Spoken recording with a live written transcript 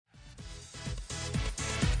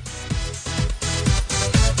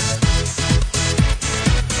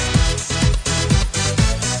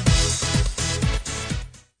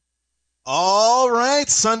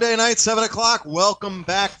It's Sunday night, 7 o'clock. Welcome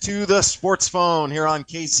back to the Sports Phone here on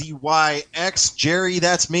KZYX. Jerry,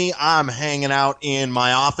 that's me. I'm hanging out in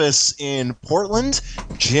my office in Portland.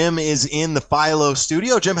 Jim is in the Philo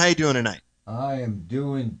studio. Jim, how you doing tonight? I am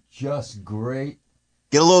doing just great.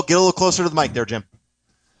 Get a little closer to the mic there, Jim.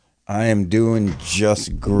 I am doing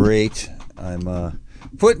just great. I'm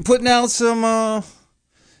putting out some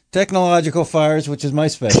technological fires, which is my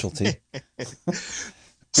specialty.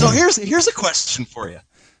 So here's a question for you.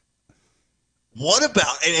 What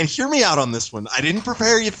about, and hear me out on this one. I didn't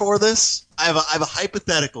prepare you for this. I have a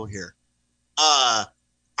hypothetical here. I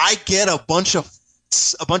get a bunch of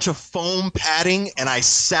foam padding and I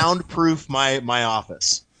soundproof my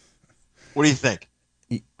office. What do you think?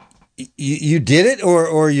 You did it,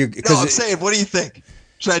 or you? No, I'm saying, what do you think?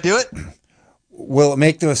 Should I do it? Will it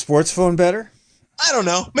make the sports phone better? I don't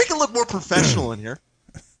know. Make it look more professional in here.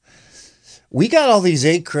 We got all these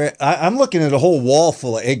egg crates. I'm looking at a whole wall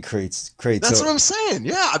full of egg crates. That's what I'm saying.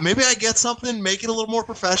 Yeah, maybe I get something, make it a little more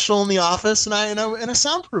professional in the office, and I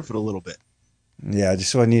soundproof it a little bit. Yeah,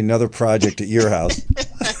 just so I need another project at your house.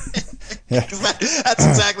 Yeah. That's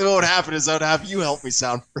exactly what would happen. Is I'd have you help me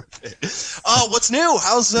soundproof it. What's new?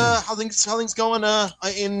 How things going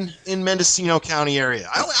in Mendocino County area?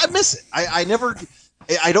 I miss it.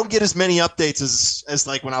 I don't get as many updates as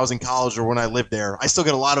like when I was in college or when I lived there. I still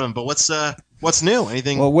get a lot of them, but what's new?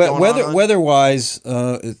 Anything? Well, weather-wise,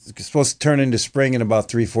 it's supposed to turn into spring in about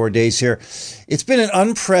 3-4 days here. It's been an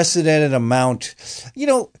unprecedented amount. You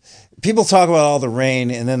know, people talk about all the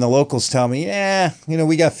rain, and then the locals tell me,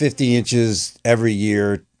 we got 50 inches every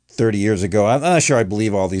year 30 years ago. I'm not sure I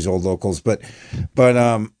believe all these old locals, but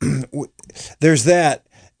there's that,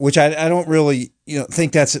 which I don't really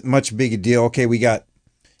think that's much big a deal. Okay, we got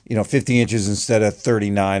 50 inches instead of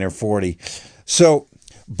 39 or 40. So,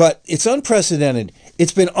 but it's unprecedented.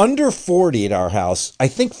 It's been under 40 at our house, I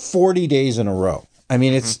think 40 days in a row. I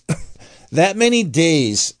mean, it's that many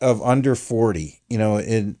days of under 40,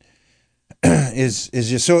 is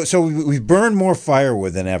just so we've burned more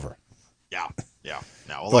firewood than ever. Yeah.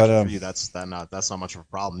 Now, lucky for you, that's not much of a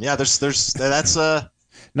problem. Yeah, that's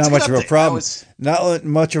not much of a problem. Not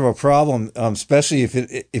much of a problem, especially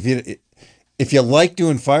if you like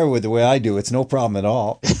doing firewood the way I do. It's no problem at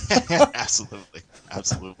all. Absolutely.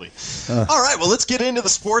 All right, well, let's get into the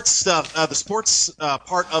sports stuff, the sports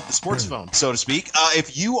part of the Sports Phone, so to speak.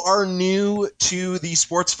 If you are new to the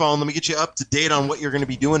Sports Phone, let me get you up to date on what you're going to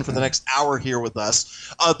be doing for the next hour here with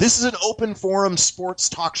us. This is an open forum sports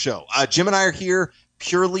talk show. Jim and I are here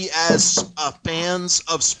purely as fans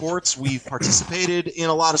of sports. We've participated in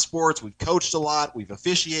a lot of sports. We've coached a lot. We've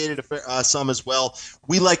officiated some as well.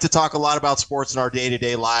 We like to talk a lot about sports in our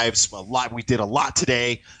day-to-day lives. We did a lot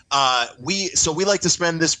today. We like to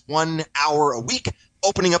spend this 1 hour a week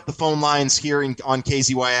opening up the phone lines here on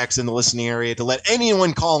KZYX in the listening area to let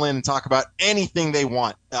anyone call in and talk about anything they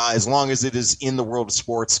want, as long as it is in the world of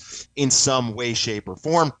sports in some way, shape, or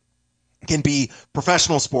form. Can be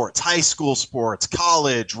professional sports, high school sports,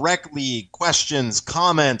 college, rec league, questions,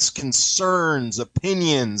 comments, concerns,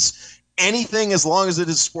 opinions, anything as long as it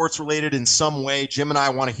is sports related in some way. Jim and I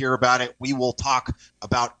want to hear about it. We will talk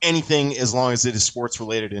about anything as long as it is sports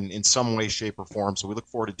related in some way, shape, or form. So we look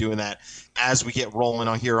forward to doing that as we get rolling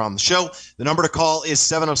on here on the show. The number to call is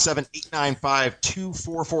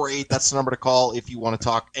 707-895-2448. That's the number to call if you want to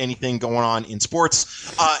talk anything going on in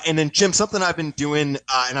sports. And then, Jim, something I've been doing,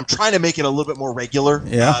 and I'm trying to make it a little bit more regular,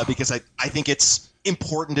 because I think it's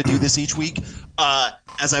important to do this each week.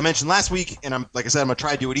 As I mentioned last week, and I'm going to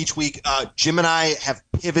try to do it each week, Jim and I have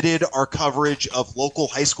pivoted our coverage of local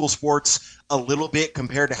high school sports a little bit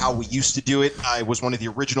compared to how we used to do it. It was one of the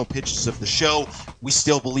original pitches of the show. We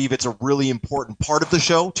still believe it's a really important part of the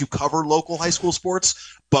show to cover local high school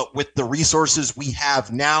sports, but with the resources we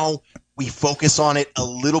have now, we focus on it a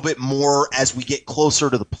little bit more as we get closer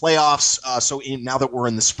to the playoffs. Now that we're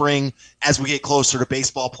in the spring, as we get closer to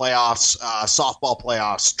baseball playoffs, softball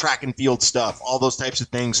playoffs, track and field stuff, all those types of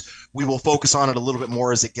things, we will focus on it a little bit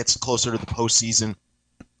more as it gets closer to the postseason.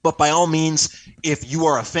 But by all means, if you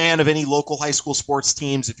are a fan of any local high school sports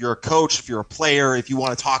teams, if you're a coach, if you're a player, if you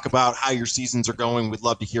want to talk about how your seasons are going, we'd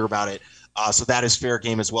love to hear about it. So that is fair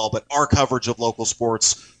game as well. But our coverage of local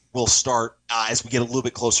sports will start as we get a little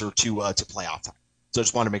bit closer to playoff time. So I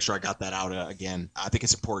just wanted to make sure I got that out again. I think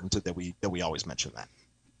it's important that we always mention that.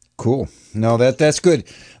 Cool. No, that's good.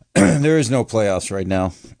 There is no playoffs right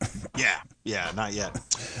now. Yeah, not yet.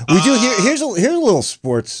 We do. Here's a little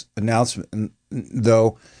sports announcement,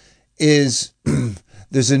 though. Is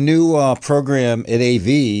there's a new program at AV.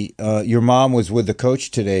 Your mom was with the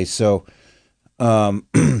coach today, so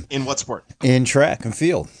in what sport? In track and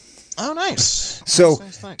field. Oh, nice. So,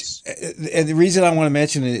 nice. And the reason I want to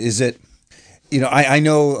mention it is that, I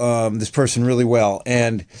know this person really well,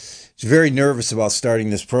 and she's very nervous about starting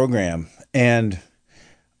this program. And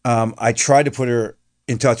I tried to put her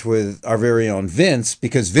in touch with our very own Vince,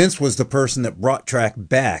 because Vince was the person that brought track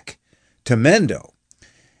back to Mendo.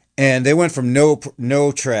 And they went from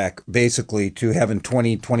no track basically to having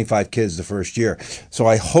 20, 25 kids the first year. So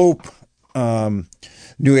I hope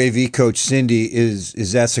new AV coach Cindy is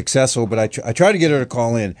that successful. But I try to get her to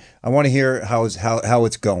call in. I want to hear how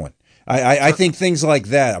it's going. I think things like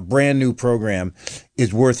that, a brand new program,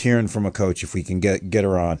 is worth hearing from a coach if we can get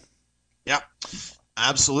her on. Yeah,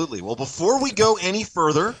 absolutely. Well, before we go any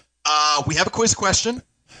further, we have a quiz question.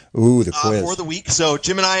 Ooh, the quiz. For the week. So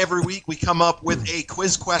Jim and I, every week, we come up with a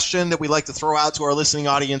quiz question that we like to throw out to our listening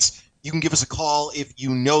audience. You can give us a call if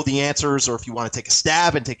you know the answers or if you want to take a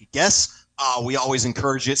stab and take a guess. We always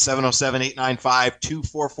encourage it,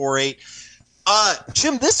 707-895-2448.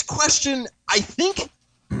 Jim, this question, I think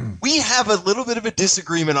we have a little bit of a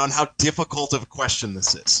disagreement on how difficult of a question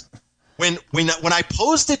this is. When I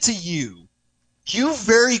posed it to you, you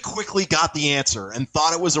very quickly got the answer and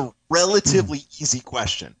thought it was a relatively easy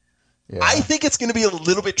question. Yeah. I think it's going to be a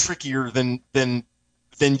little bit trickier than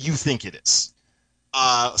you think it is.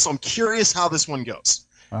 So I'm curious how this one goes.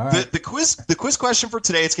 Right. The quiz question for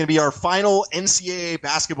today, it's going to be our final NCAA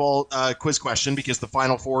basketball quiz question, because the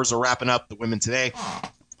Final Fours are wrapping up, the women today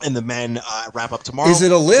and the men wrap up tomorrow. Is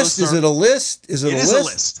it a list? Is it a list? It is a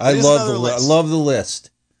list. I love the list.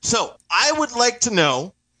 So I would like to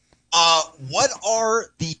know, what are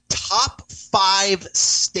the top 5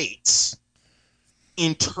 states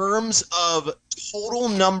in terms of total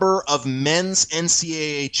number of men's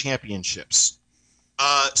NCAA championships?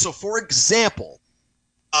 So, for example,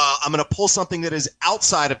 I'm going to pull something that is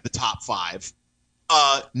outside of the top 5.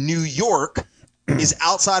 New York is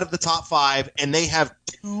outside of the top 5, and they have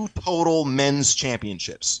 2 total men's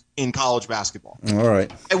championships in college basketball. All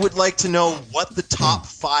right. I would like to know what the top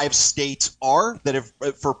 5 states are that have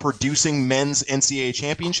for producing men's NCAA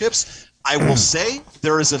championships. I will say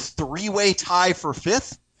there is a 3-way tie for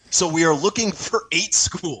 5th, so we are looking for 8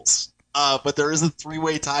 schools, but there is a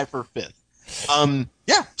 3-way tie for 5th.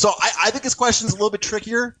 Yeah, so I think this question is a little bit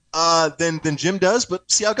trickier than Jim does,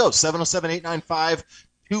 but see how it goes.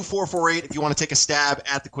 707-895-2448 if you want to take a stab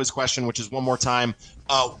at the quiz question, which is, one more time,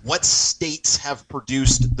 what states have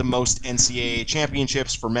produced the most NCAA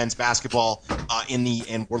championships for men's basketball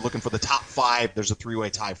and we're looking for the top 5. There's a 3-way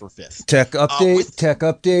tie for 5th. Tech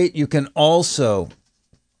update. You can also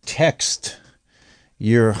text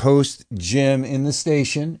your host, Jim, in the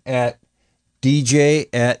station at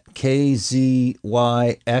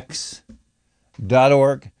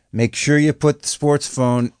dj@kzyx.org. Make sure you put the sports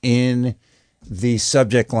phone in the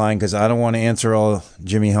subject line, because I don't want to answer all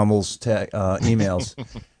Jimmy Hummel's emails.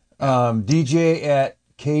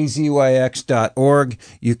 dj@kzyx.org.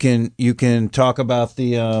 You can talk about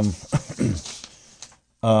the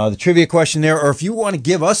trivia question there, or if you want to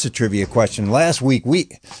give us a trivia question. Last week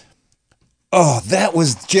that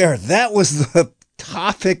was the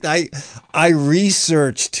topic I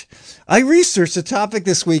researched. I researched a topic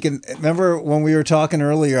this week, and remember when we were talking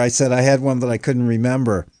earlier, I said I had one that I couldn't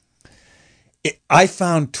remember. I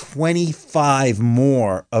found 25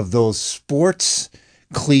 more of those sports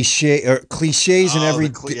cliches in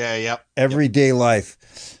everyday life.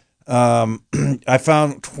 I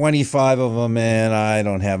found 25 of them, and I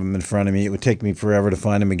don't have them in front of me. It would take me forever to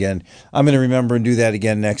find them again. I'm going to remember and do that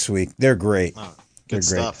again next week. They're great. Oh. Good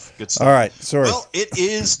stuff. All right. Sorry. Well, it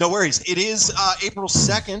is, no worries. It is April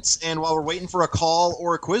 2nd, and while we're waiting for a call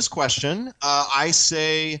or a quiz question, I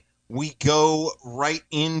say we go right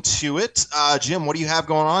into it. Jim, what do you have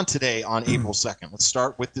going on today on April 2nd? Let's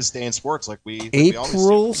start with this day in sports, like we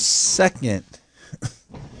April 2nd.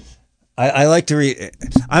 I like to read.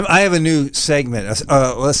 I have a new segment.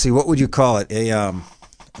 Let's see. What would you call it?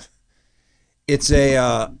 It's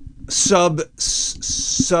a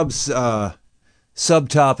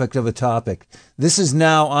subtopic of a topic. This is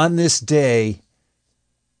now, on this day,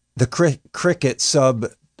 the cricket sub.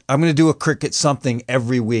 I'm going to do a cricket something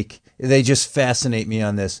every week. They just fascinate me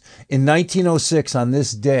on this. In 1906, on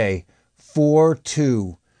this day,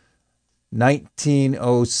 4-2,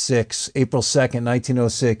 1906, April 2nd,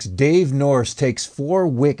 1906, Dave Norris takes 4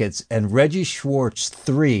 wickets and Reggie Schwartz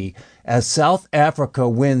 3 as South Africa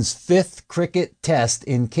wins 5th cricket test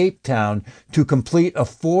in Cape Town to complete a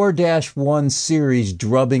 4-1 series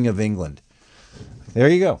drubbing of England. There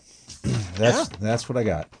you go. That's what I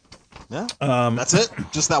got. Yeah. That's it?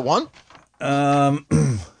 Just that one?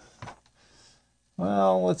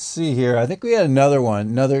 Well, let's see here. I think we had another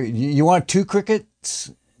one. You want 2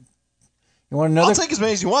 crickets? You want another? I'll take as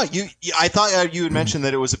many as you want. I thought you had mentioned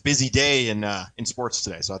that it was a busy day in sports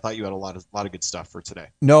today, so I thought you had a lot of good stuff for today.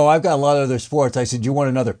 No, I've got a lot of other sports. I said, you want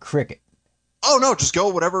another cricket? Oh no, just go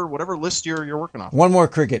whatever list you're working on. One more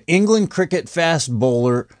cricket. England cricket fast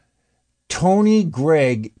bowler Tony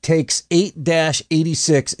Greig takes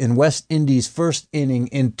 8-86 in West Indies' first inning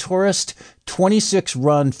in tourist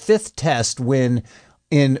 26-run fifth test win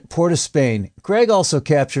in Port of Spain. Greig also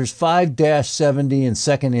captures 5-70 in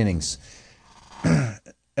second innings. You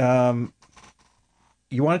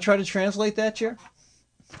want to try to translate that, Jer?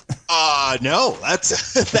 No,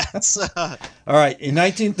 that's All right, in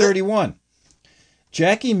 1931,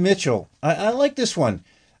 Jackie Mitchell. I like this one.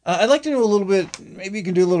 I'd like to know a little bit, maybe you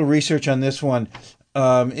can do a little research on this one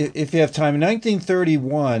if you have time. In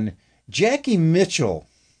 1931, Jackie Mitchell,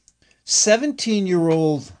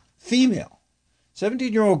 17-year-old female,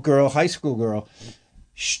 17-year-old girl, high school girl,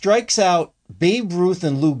 strikes out Babe Ruth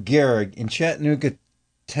and Lou Gehrig in Chattanooga,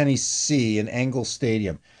 Tennessee, in Engle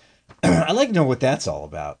Stadium. I'd like to know what that's all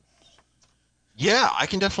about. Yeah, I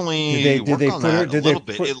can definitely work on that a little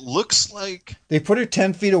bit. It looks like they put her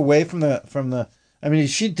 10 feet away from the. I mean,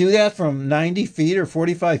 did she do that from 90 feet or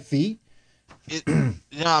 45 feet?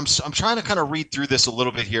 I'm trying to kind of read through this a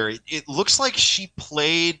little bit here. It looks like she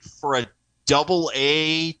played for a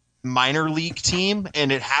Double-A minor league team,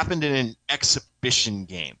 and it happened in an exhibition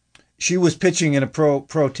game. She was pitching in a pro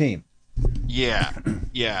team. Yeah.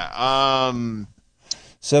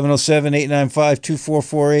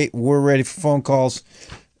 707-895-2448. We're ready for phone calls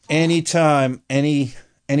anytime, any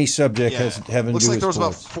subject has having to do with sports. Looks like there was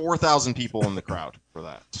about 4,000 people in the crowd for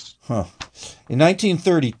that. Huh. In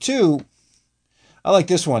 1932, I like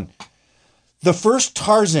this one. The first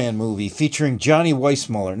Tarzan movie featuring Johnny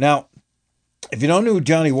Weissmuller. Now, if you don't know who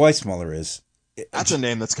Johnny Weissmuller is, that's a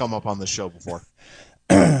name that's come up on this show before.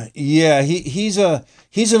 Yeah, he's an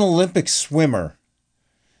Olympic swimmer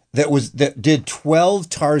that did 12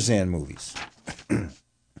 Tarzan movies. Did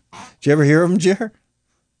you ever hear of him, Jer?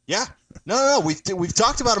 Yeah. No. We've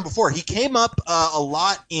talked about him before. He came up a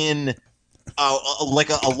lot in like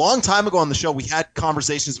a long time ago on the show. We had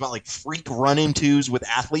conversations about like freak run-intos with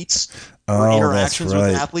athletes or interactions with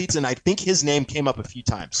athletes, and I think his name came up a few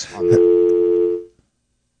times on that.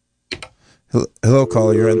 Hello,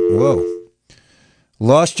 caller. You're in. Whoa.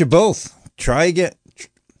 Lost you both. Try again.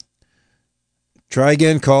 Try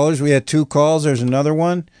again, callers. We had 2 calls. There's another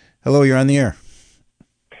one. Hello, you're on the air.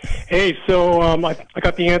 Hey, so I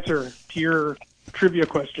got the answer to your trivia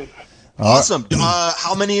question. Awesome.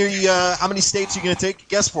 How many states are you going to take a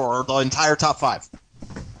guess for, or the entire top 5?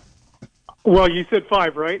 Well, you said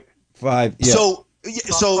 5, right? 5. Yeah. So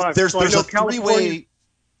there's a 3-way.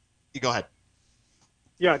 You go ahead.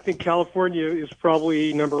 Yeah, I think California is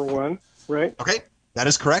probably number 1, right? Okay, that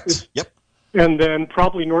is correct. Yep. And then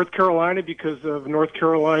probably North Carolina because of North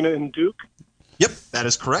Carolina and Duke. Yep, that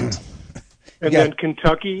is correct. And then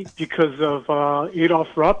Kentucky because of Adolph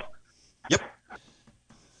Rupp. Yep.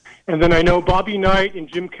 And then I know Bobby Knight and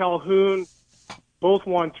Jim Calhoun both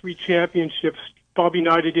won 3 championships. Bobby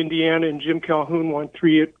Knight at Indiana and Jim Calhoun won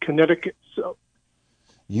 3 at Connecticut. So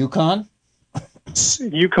UConn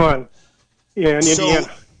and Indiana.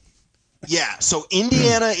 Yeah, so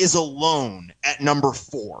Indiana is alone at number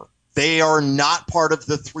 4. They are not part of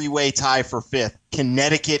the 3-way tie for 5th.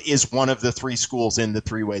 Connecticut is one of the 3 schools in the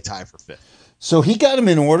 3-way tie for 5th. So he got them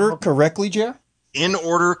in order correctly, Jer? In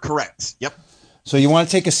order, correct. Yep. So you want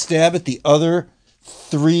to take a stab at the other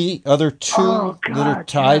 2 that are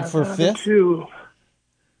tied for 5th? 2.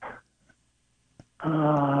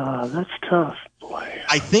 That's tough, boy.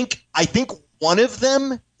 I think one of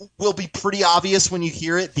them will be pretty obvious when you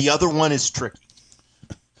hear it. The other one is tricky.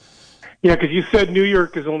 Yeah, because you said New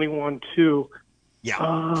York is only 1, 2. Yeah.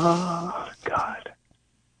 God.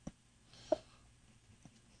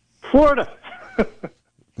 Florida.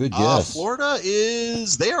 Good guess. Florida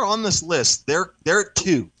they are on this list. They're at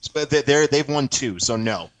 2, but they've won 2, so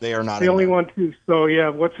no, they are not. They only won 2. So yeah,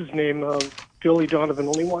 what's his name? Billy Donovan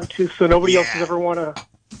only won 2. So nobody else has ever won a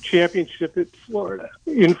championship in Florida.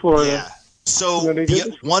 Yeah. So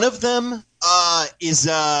one of them is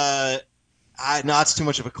no, it's too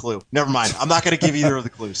much of a clue. Never mind. I'm not going to give either of the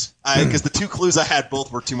clues because the 2 clues I had both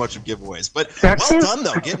were too much of giveaways. But Texas? Well done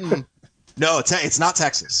though. No, it's not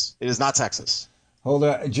Texas. It is not Texas. Hold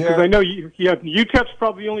on, Jared. Because I know UTEP's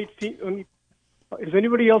probably the only team. Has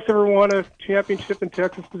anybody else ever won a championship in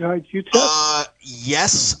Texas besides UTEP?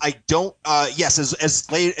 Yes, I don't. Yes,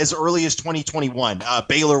 as early as 2021,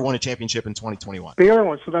 Baylor won a championship in 2021. Baylor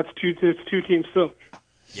won, so that's 2 teams. So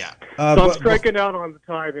yeah. So I'm striking out on the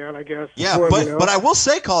tie, man. I guess. Yeah, but I will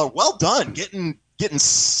say, caller, well done getting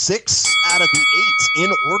 6 out of the 8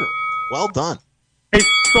 in order. Well done. Hey,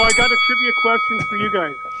 so I got a trivia question for you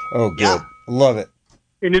guys. Oh, good. Yeah. Love it.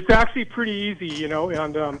 And it's actually pretty easy, and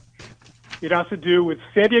it has to do with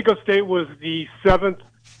San Diego State was the seventh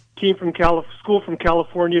team from school from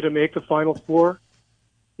California to make the Final Four.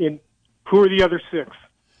 And who are the other six?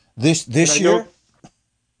 This year?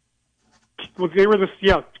 Well, they were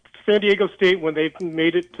San Diego State, when they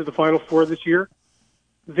made it to the Final Four this year,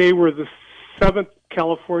 they were the seventh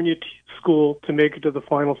California school to make it to the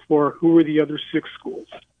Final Four. Who were the other six schools?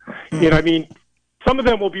 And I mean, some of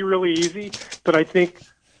them will be really easy, but I think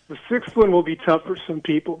the sixth one will be tough for some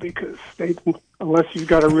people because unless you've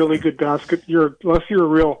got a really good unless you're a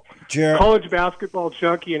real college basketball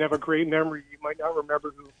junkie and have a great memory, you might not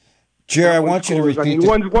remember who. Jerry, I want you to repeat.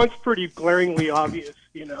 One's pretty glaringly obvious,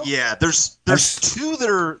 Yeah, there's two that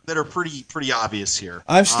are pretty obvious here.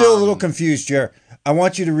 I'm still a little confused, Jerry. I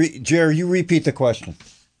want you to Jerry, you repeat the question.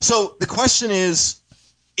 So the question is,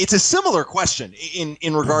 it's a similar question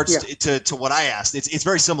in regards to what I asked. It's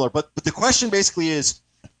very similar, but the question basically is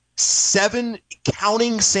 7,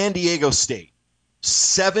 counting San Diego State,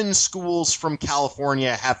 7 schools from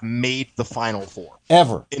California have made the Final Four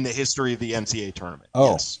ever in the history of the NCAA tournament.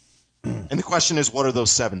 Oh. Yes. And the question is, what are those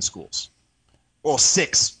 7 schools? Well,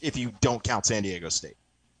 6 if you don't count San Diego State.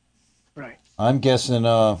 Right. I'm guessing 2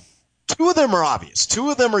 of them are obvious. 2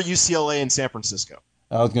 of them are UCLA and San Francisco.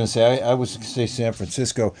 I was going to say, I was going to say San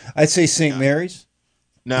Francisco. I'd say St. Mary's.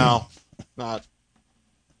 No, not.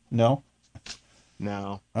 No?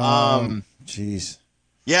 No. Jeez.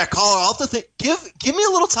 Yeah, caller, I'll have to think. Give me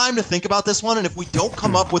a little time to think about this one, and if we don't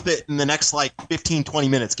come up with it in the next, 15, 20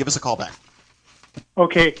 minutes, give us a call back.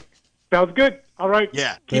 Okay. Sounds good. All right.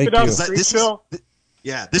 Yeah. Keep it up.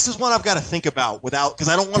 This is one I've got to think about because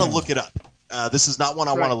I don't want to look it up. This is not one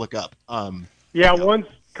I want to look up.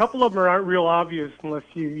 Couple of them aren't real obvious unless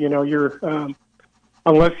you're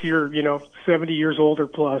 70 years old or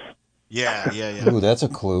plus. Yeah. Ooh, that's a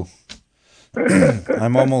clue.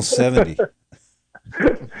 I'm almost 70.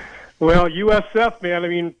 Well, USF, man. I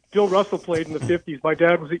mean, Bill Russell played in the 50s. My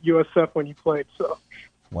dad was at USF when he played. So.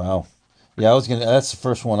 Wow. Yeah, that's the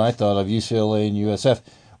first one I thought of, UCLA and USF.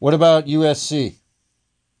 What about USC?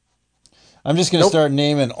 I'm just going to start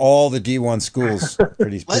naming all the D1 schools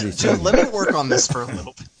pretty soon. Let me work on this for a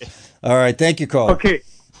little bit. All right. Thank you, caller. Okay.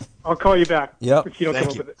 I'll call you back. Yep. If you don't come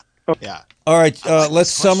up with it. Okay. Yeah. All right. Let's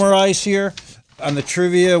summarize here. On the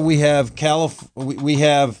trivia, we have we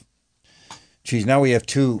have. Geez, now we have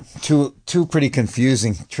two pretty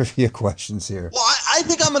confusing trivia questions here. Well, I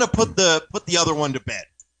think I'm going to put the other one to bed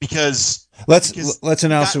because let's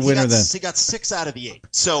announce the winner then. He got 6 out of the 8.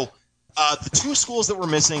 So the 2 schools that were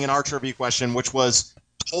missing in our trivia question, which was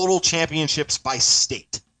total championships by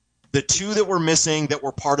state, the 2 that were missing that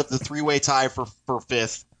were part of the 3-way tie for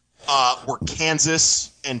 5th were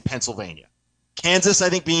Kansas and Pennsylvania. Kansas, I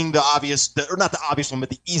think, being the obvious, or not the obvious one, but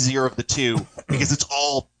the easier of the 2, because it's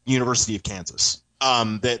all University of Kansas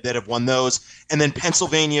that have won those. And then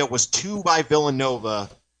Pennsylvania was 2 by Villanova,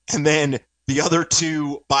 and then the other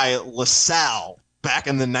 2 by LaSalle back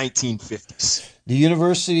in the 1950s. The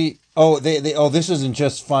university. Oh, this isn't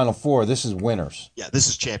just Final Four. This is winners. Yeah, this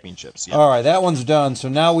is championships. Yeah. All right, that one's done. So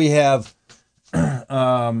now we have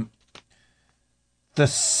the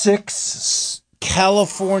 6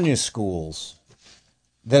 California schools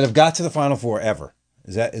that have got to the Final Four ever.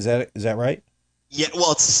 Is that right? Yeah.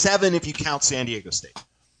 Well, it's 7 if you count San Diego State.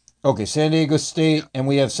 Okay, San Diego State, and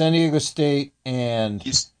we have San Diego State and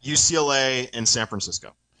UCLA and San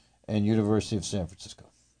Francisco, and University of San Francisco.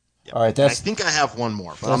 Yep. All right, I think I have one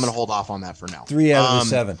more, but I'm going to hold off on that for now. 3 out of the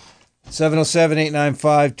 7.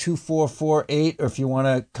 707-895-2448, or if you want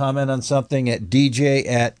to comment on something at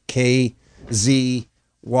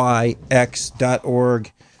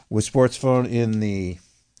dj@kzyx.org with sports phone in the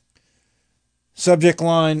subject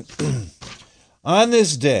line. On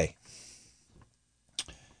this day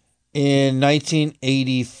in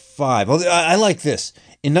 1985, I like this.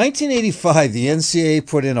 In 1985, the NCAA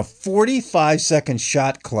put in a 45-second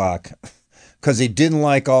shot clock because they didn't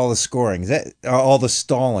like all the scoring, all the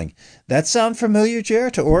stalling. That sound familiar,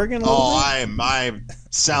 Jared, to Oregon? I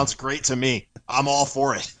sounds great to me. I'm all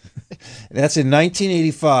for it. That's in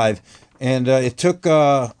 1985, and it took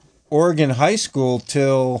Oregon high school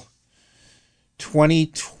till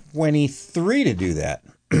 2023 to do that.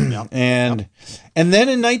 Yep. And then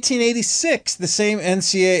in 1986, the same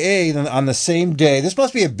NCAA on the same day. This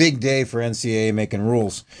must be a big day for NCAA making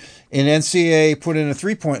rules. And NCAA put in a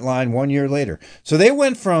 3-point line 1 year later. So they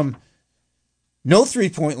went from no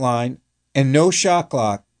 3-point line and no shot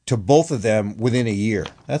clock to both of them within a year.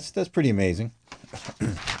 That's pretty amazing.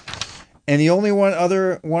 And the only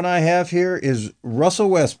other one I have here is Russell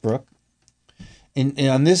Westbrook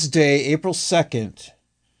on this day, April 2nd,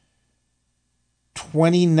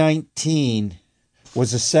 2019,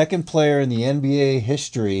 was the second player in the NBA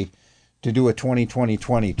history to do a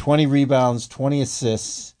 20-20-20. 20 rebounds, 20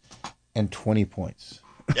 assists, and 20 points.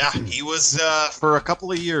 Yeah, he was for a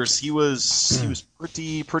couple of years. He was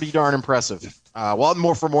pretty darn impressive.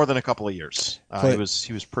 For more than a couple of years. He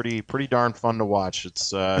was pretty darn fun to watch.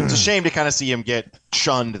 It's a shame to kind of see him get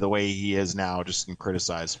shunned the way he is now, just and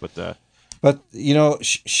criticized. But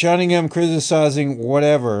shunning him, criticizing,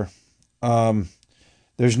 whatever.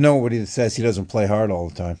 There's nobody that says he doesn't play hard all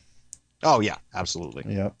the time. Oh yeah, absolutely.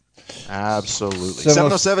 Yep. Absolutely.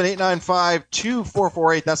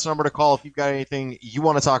 707-895-2448. That's the number to call if you've got anything you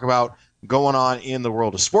want to talk about going on in the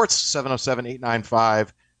world of sports.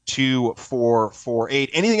 707-895-2448.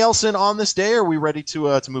 Anything else on this day, or are we ready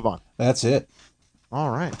to move on? That's it.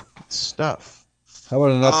 All right. Good stuff. How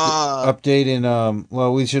about an update in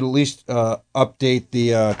we should at least update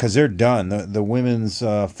the because they're done. The women's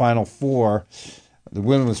Final Four, the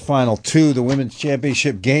women's Final Two, the women's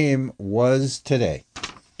championship game was today.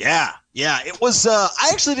 Yeah, it was. I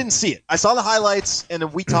actually didn't see it. I saw the highlights, and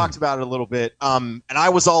then we talked about it a little bit. And I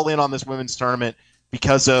was all in on this women's tournament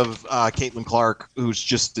because of Caitlin Clark, who's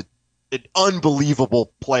just an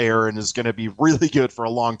unbelievable player and is going to be really good for a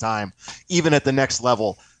long time, even at the next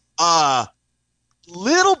level.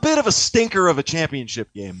 Little bit of a stinker of a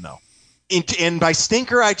championship game, though. And by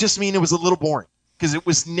stinker, I just mean it was a little boring, because it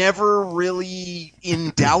was never really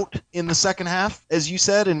in doubt in the second half, as you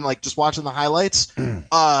said, and just watching the highlights.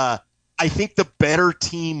 I think the better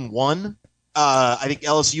team won. I think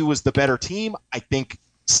LSU was the better team. I think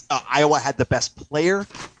Iowa had the best player,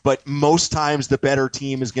 but most times the better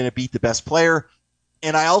team is going to beat the best player.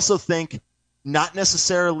 And I also think not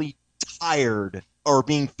necessarily tired or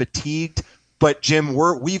being fatigued, but Jim,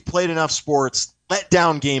 we've played enough sports.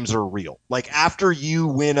 Letdown games are real. After you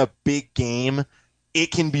win a big game,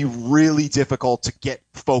 it can be really difficult to get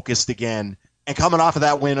focused again. And coming off of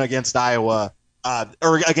that win against Iowa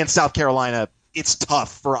or against South Carolina, it's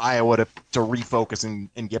tough for Iowa to refocus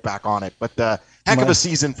and get back on it. But heck of a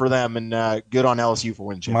season for them, and good on LSU for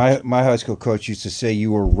winning. My high school coach used to say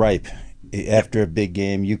you were ripe after a big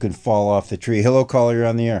game. You can fall off the tree. Hello, caller, you're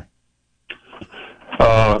on the air.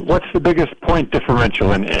 What's the biggest point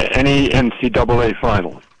differential in any NCAA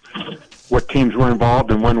final? What teams were involved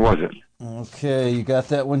and when was it? Okay, you got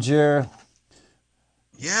that one, Jer?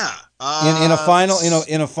 Yeah. In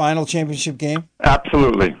a final championship game?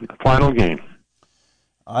 Absolutely, final game.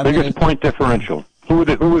 Biggest point differential. Who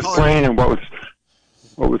was playing and what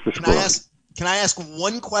was the score? Can I ask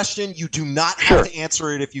one question? You do not have to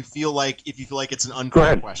answer it if you feel like it's an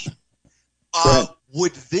unfair question.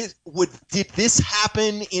 Did this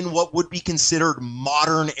happen in what would be considered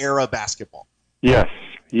modern era basketball? Yes.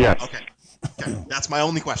 Okay. That's my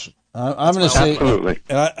only question. I'm going to say absolutely.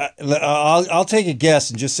 I'll take a guess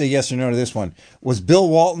and just say yes or no to this one. Was Bill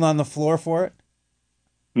Walton on the floor for it?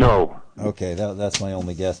 No. Okay, that's my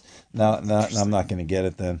only guess. No, I'm not going to get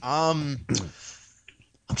it then. I'm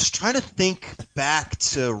just trying to think back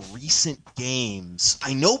to recent games.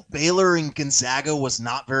 I know Baylor and Gonzaga was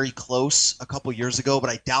not very close a couple years ago, but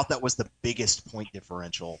I doubt that was the biggest point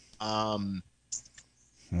differential.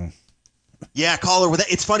 Yeah, caller.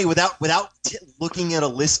 It's funny without looking at a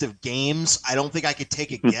list of games, I don't think I could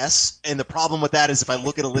take a guess. And the problem with that is if I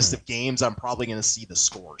look at a list of games, I'm probably going to see the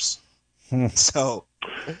scores. So,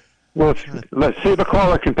 well, let's see if the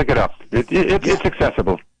caller can pick it up. It's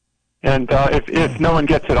accessible. And if no one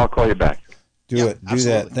gets it, I'll call you back. Do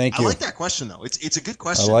that. Thank you. I like that question, though. It's a good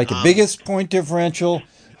question. I like it. Biggest point differential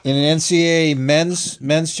in an NCAA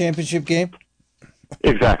men's championship game?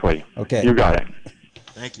 Exactly. Okay. You got it.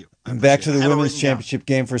 Thank you. Back to the women's championship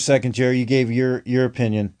game for a second, Jerry. You gave your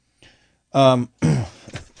opinion.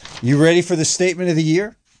 You ready for the statement of the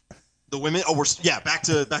year? The women? Oh, back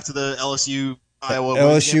to the LSU Iowa.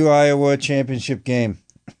 LSU Iowa championship game.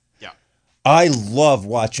 Yeah. I love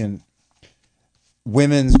watching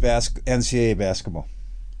women's NCAA basketball.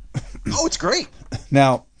 Oh, it's great.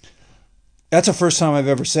 Now, that's the first time I've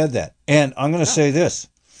ever said that. And I'm going to say this.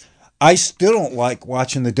 I still don't like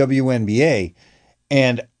watching the WNBA.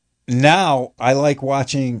 And now I like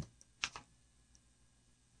watching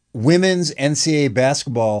women's NCAA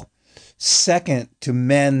basketball second to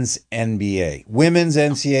men's NBA. Women's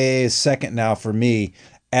NCAA is second now for me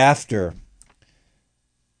after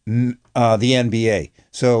the NBA.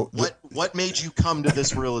 So what made you come to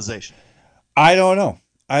this realization? I don't know.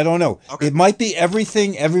 Okay. It might be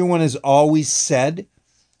everything everyone has always said,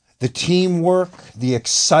 the teamwork, the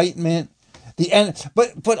excitement,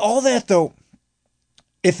 but all that though.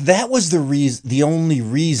 If that was the only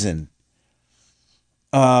reason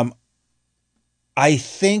I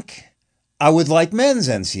think I would like men's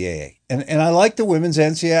NCAA, and I like the women's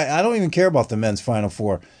NCAA. I don't even care about the men's Final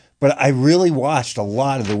Four, but I really watched a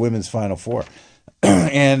lot of the women's Final Four.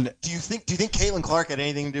 And do you think Caitlin Clark had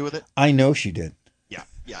anything to do with it? I know she did.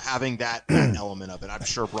 Yeah, having that element of it, I'm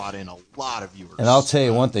sure brought in a lot of viewers. And I'll tell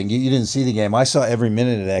you one thing: you didn't see the game. I saw every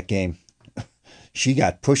minute of that game. She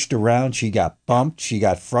got pushed around. She got bumped. She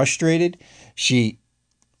got frustrated. She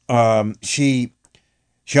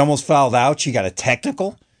almost fouled out. She got a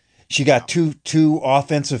technical. She got two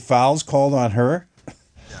offensive fouls called on her.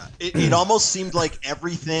 Yeah. It almost seemed like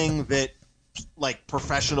everything that like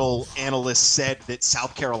professional analysts said that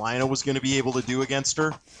South Carolina was going to be able to do against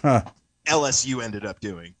her, LSU ended up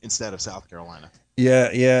doing instead of South Carolina.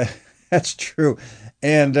 Yeah, that's true.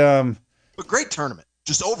 And but great tournament.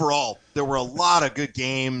 Just overall, there were a lot of good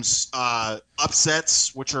games,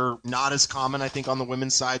 upsets, which are not as common, I think, on the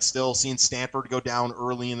women's side still. Seeing Stanford go down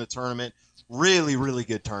early in the tournament. Really, really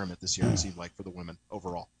good tournament this year, it seemed like, for the women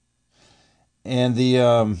overall. And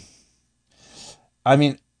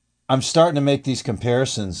I'm starting to make these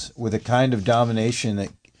comparisons with the kind of domination that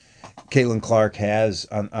Caitlin Clark has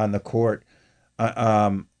on the court.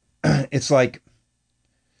 It's like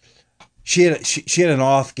she had an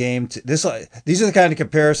off game. These are the kind of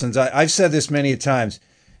comparisons. I've said this many times.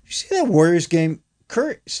 You see that Warriors game?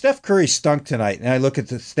 Steph Curry stunk tonight, and I look at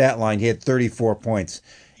the stat line. He had 34 points,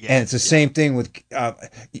 and it's the same thing with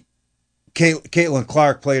Caitlin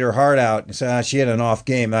Clark. Played her heart out, and said she had an off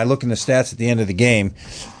game. And I look in the stats at the end of the game.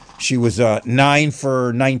 She was 9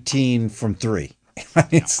 for 19 from three.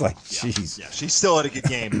 It's jeez. Yeah, she still had a good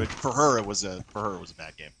game, but for her it was a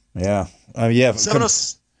bad game. Yeah.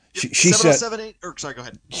 She set 707-8 or sorry, go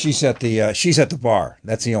ahead. She's at the bar.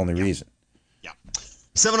 That's the only reason. Yeah.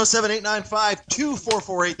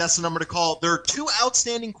 707-895-2448. That's the number to call. There are two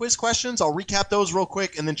outstanding quiz questions. I'll recap those real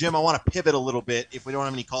quick, and then Jim, I want to pivot a little bit if we don't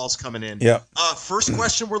have any calls coming in. Yeah. First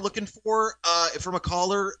question we're looking for from a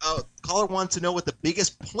caller. Caller wanted to know what the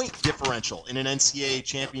biggest point differential in an NCAA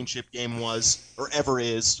championship game was, or ever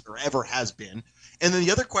is, or ever has been. And then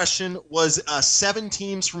the other question was 7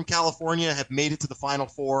 teams from California have made it to the Final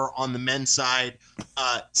Four on the men's side.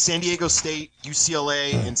 San Diego State,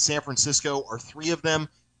 UCLA, and San Francisco are 3 of them.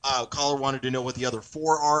 Caller wanted to know what the other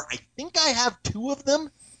 4 are. I think I have 2 of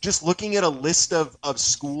them. Just looking at a list of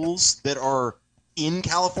schools that are in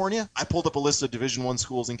California. I pulled up a list of Division I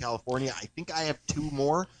schools in California. I think I have 2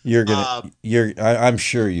 more. I'm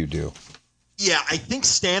sure you do. Yeah, I think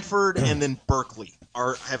Stanford and then Berkeley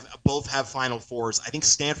both have Final Fours. I think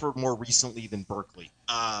Stanford more recently than Berkeley,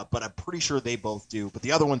 but I'm pretty sure they both do. But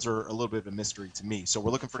the other ones are a little bit of a mystery to me. So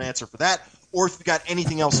we're looking for an answer for that. Or if you've got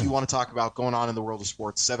anything else you want to talk about going on in the world of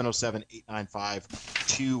sports,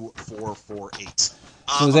 707-895-2448.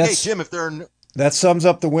 Okay, Jim, if there are that sums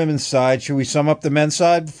up the women's side. Should we sum up the men's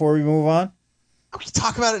side before we move on? We can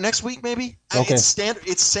talk about it next week, maybe. Okay.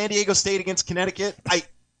 It's San Diego State against Connecticut.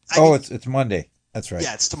 It's Monday. That's right.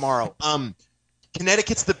 Yeah, it's tomorrow.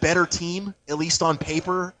 Connecticut's the better team, at least on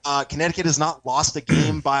paper. Connecticut has not lost a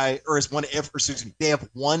game they have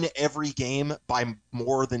won every game by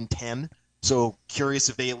more than 10. So curious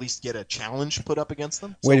if they at least get a challenge put up against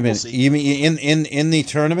them. Wait a minute. You mean in the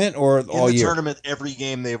tournament or all year? In the tournament, every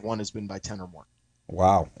game they have won has been by 10 or more.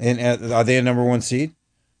 Wow. And are they a number 1 seed?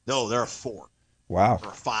 No, they're a 4. Wow. Or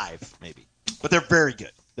a 5, maybe. But they're very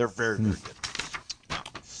good. They're very, very good.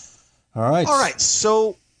 All right.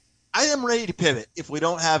 So I am ready to pivot if we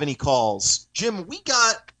don't have any calls. Jim, we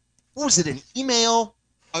got, an email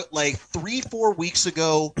like 3-4 weeks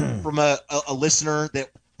ago from a listener that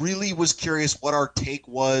really was curious what our take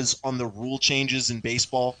was on the rule changes in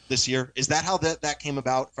baseball this year. Is that how that came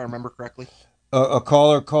about, if I remember correctly? A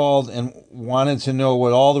caller called and wanted to know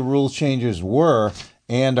what all the rule changes were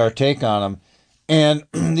and our take on them. And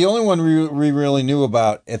the only one we really knew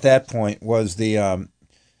about at that point was the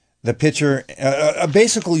pitcher,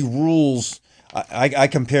 basically rules. I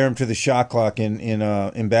compare them to the shot clock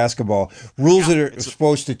in basketball. Rules that are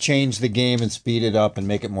supposed to change the game and speed it up and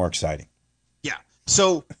make it more exciting. Yeah.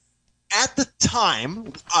 So at the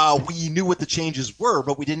time, we knew what the changes were,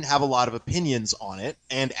 but we didn't have a lot of opinions on it.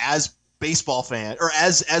 And as baseball fan, or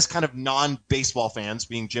as kind of non-baseball fans,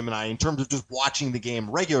 being Jim and I, in terms of just watching the game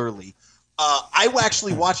regularly, I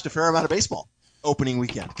actually watched a fair amount of baseball opening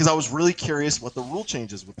weekend because I was really curious what the rule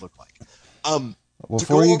changes would look like.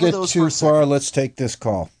 Before you get too far, let's take this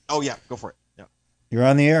call. Oh, yeah, go for it. Yeah. You're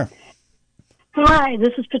on the air. Hi,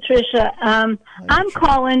 this is Patricia. I'm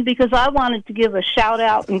calling because I wanted to give a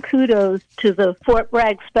shout-out and kudos to the Fort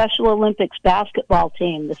Bragg Special Olympics basketball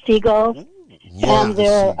team, the Seagulls, and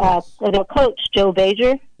their coach, Joe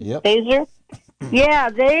Bazer. Yep. Bazer. Yeah,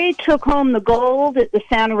 they took home the gold at the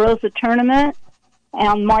Santa Rosa tournament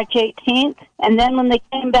on March 18th, and then when they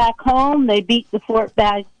came back home, they beat the Fort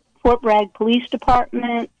Bragg Police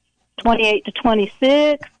Department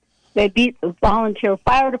 28-26. They beat the Volunteer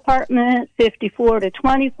Fire Department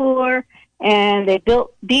 54-24, and they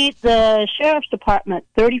beat the Sheriff's Department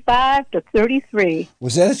 35-33.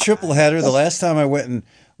 Was that a triple header? The last time I went and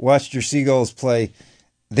watched your Seagulls play,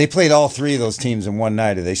 they played all three of those teams in one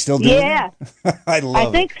night. Are they still doing it? Yeah. I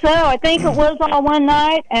think so. I think it was all one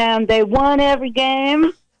night, and they won every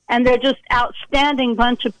game, and they're just outstanding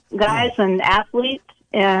bunch of guys and athletes,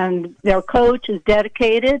 and their coach is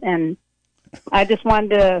dedicated, and I just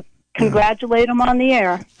wanted to congratulate them on the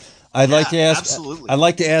air. I'd like to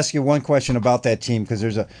ask you one question about that team, because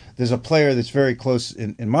there's a player that's very close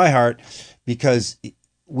in my heart, because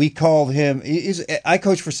we called him. I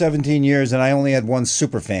coached for 17 years, and I only had one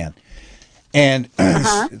super fan, and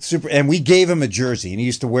and we gave him a jersey, and he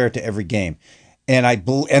used to wear it to every game, and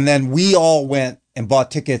then we all went and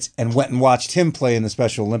bought tickets and went and watched him play in the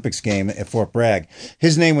Special Olympics game at Fort Bragg.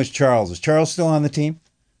 His name was Charles. Is Charles still on the team?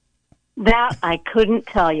 That I couldn't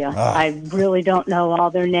tell you. I really don't know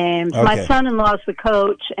all their names. Okay. My son-in-law's the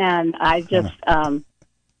coach, and I just, I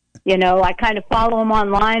kind of follow him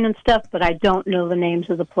online and stuff, but I don't know the names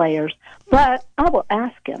of the players. But I will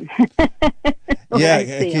ask him. We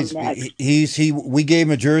gave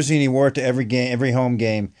him a jersey, and he wore it to every home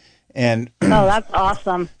game. And oh, that's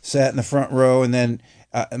awesome. Sat in the front row, and then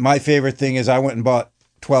my favorite thing is I went and bought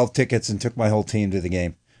 12 tickets and took my whole team to the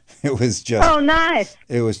game. It was just... Oh, nice.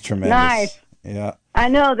 It was tremendous. Nice. Yeah. I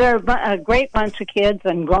know they're a great bunch of kids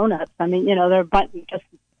and grown-ups. I mean, they're just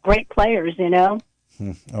great players, Oh,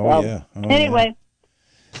 so, yeah. Anyway,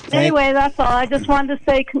 that's all. I just wanted to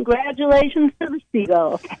say congratulations to the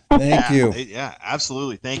Seagulls. Thank you. Yeah,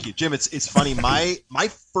 absolutely. Thank you. Jim, it's funny. My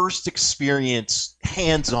first experience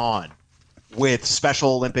hands-on with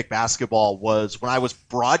Special Olympic basketball was when I was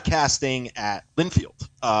broadcasting at Linfield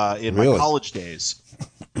in my college days.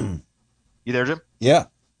 You there, Jim? Yeah.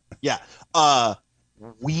 Yeah.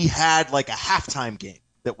 We had like a halftime game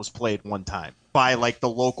that was played one time by like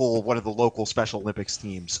one of the local Special Olympics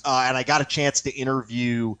teams. And I got a chance to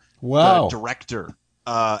interview the director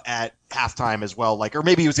at halftime as well. Or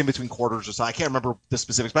maybe it was in between quarters or so. I can't remember the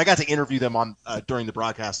specifics, but I got to interview them on during the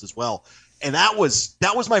broadcast as well. And that was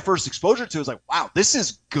my first exposure to it. It was like, wow, this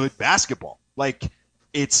is good basketball.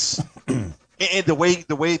 It's and the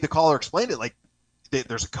way the caller explained it,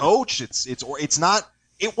 there's a coach. It's not.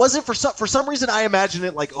 It wasn't for some reason. I imagine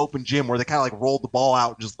it like open gym where they kind of rolled the ball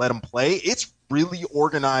out and just let them play. It's really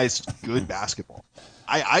organized, good basketball.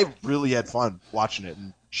 I really had fun watching it,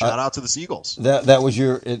 and shout out to the Seagulls. That was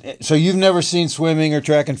your. So you've never seen swimming or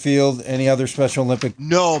track and field, any other Special Olympic?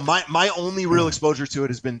 No, my only real exposure to it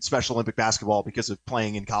has been Special Olympic basketball because of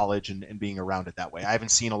playing in college and being around it that way. I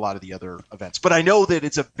haven't seen a lot of the other events, but I know that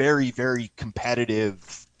it's a very, very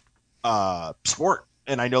competitive sport,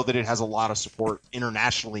 and I know that it has a lot of support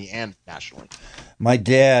internationally and nationally. My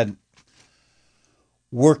dad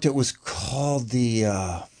worked. It was called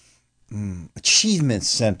the Achievement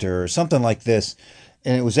Center or something like this,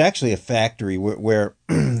 and it was actually a factory where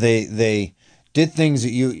they did things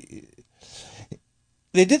they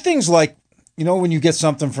did things like, when you get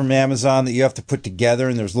something from Amazon that you have to put together,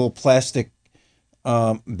 and there's little plastic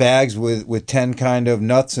bags with 10 kind of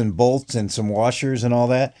nuts and bolts and some washers and all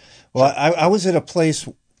that. Well, I was at a place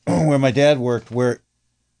where my dad worked where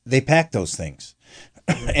they packed those things,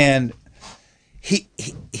 and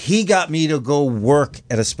he got me to go work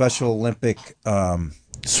at a Special Olympic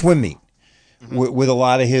swim meet with a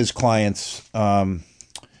lot of his clients at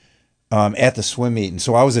the swim meet, and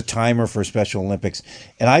so I was a timer for Special Olympics,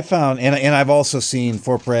 and I found and I've also seen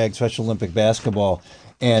Fort Bragg Special Olympic basketball,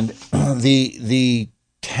 and the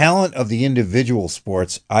talent of the individual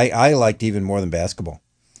sports I liked even more than basketball.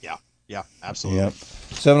 Yeah, absolutely. Yep.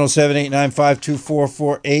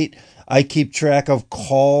 707-895-2448. I keep track of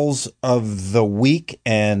calls of the week,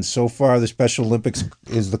 and so far the Special Olympics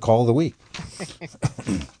is the call of the week.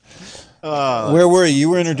 Where were you? You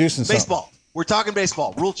were introducing baseball. Something. We're talking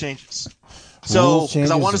baseball. Rule changes. So,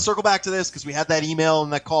 because I want to circle back to this, because we had that email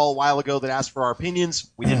and that call a while ago that asked for our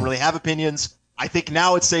opinions. We didn't really have opinions. I think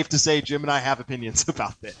now it's safe to say Jim and I have opinions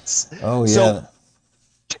about this. Oh, yeah. So,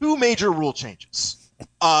 two major rule changes.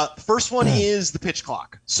 First one is the pitch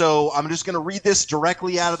clock. So I'm just going to read this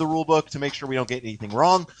directly out of the rule book to make sure we don't get anything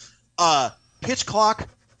wrong. Pitch clock.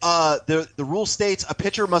 The rule states a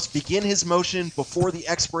pitcher must begin his motion before the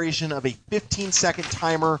expiration of a 15-second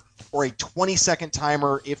timer or a 20-second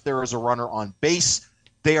timer if there is a runner on base.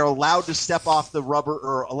 They are allowed to step off the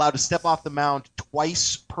mound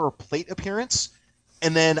twice per plate appearance.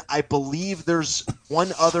 And then I believe there's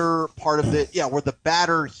one other part of it, where the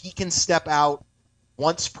batter, he can step out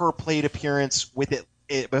once per plate appearance with it,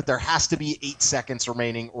 but there has to be 8 seconds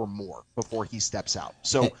remaining or more before he steps out.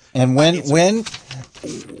 So, and when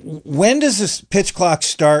does this pitch clock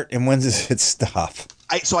start and when does it stop?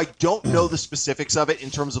 So I don't know the specifics of it in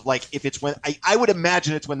terms of like if it's when I would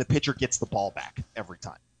imagine it's when the pitcher gets the ball back every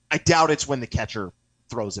time. I doubt it's when the catcher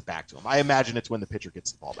throws it back to him. I imagine it's when the pitcher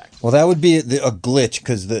gets the ball back. Well, that would be a glitch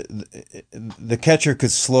because the catcher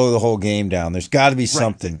could slow the whole game down. There's got to be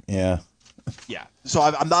something. Right. Yeah. So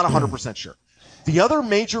I'm not 100% sure. The other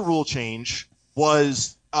major rule change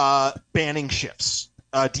was banning shifts,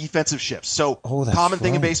 defensive shifts. So common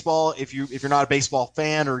thing in baseball, if you're not a baseball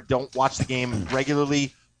fan or don't watch the game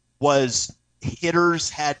regularly, was hitters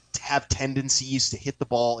had to have tendencies to hit the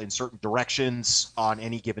ball in certain directions on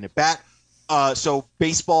any given at bat. So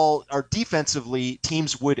baseball, or defensively,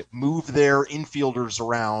 teams would move their infielders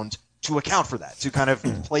around to account for that, to kind of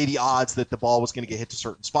play the odds that the ball was going to get hit to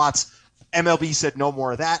certain spots. MLB said no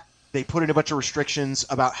more of that. They put in a bunch of restrictions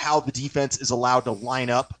about how the defense is allowed to line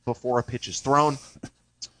up before a pitch is thrown.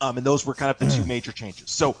 And those were kind of the two major changes.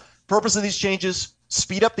 So purpose of these changes,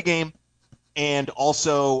 speed up the game, and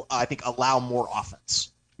also, I think, allow more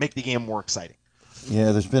offense, make the game more exciting.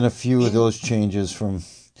 Yeah, there's been a few of those changes from...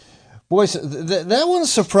 Boys, that one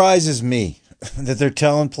surprises me, that they're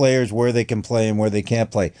telling players where they can play and where they can't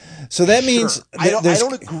play. So that means... I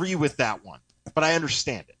don't agree with that one, but I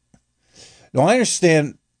understand it. No, I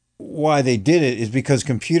understand why they did it is because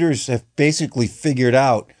computers have basically figured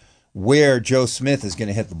out where Joe Smith is going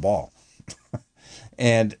to hit the ball.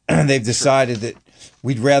 And they've decided that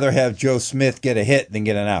we'd rather have Joe Smith get a hit than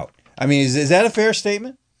get an out. I mean, is that a fair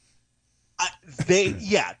statement?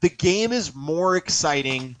 The game is more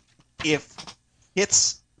exciting if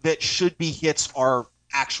hits that should be hits are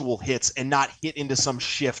actual hits and not hit into some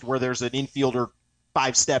shift where there's an infielder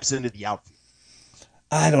 5 steps into the outfield.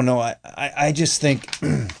 I don't know. I just think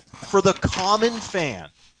for the common fan,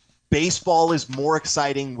 baseball is more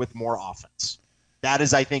exciting with more offense. That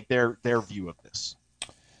is, I think, their view of this.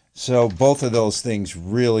 So both of those things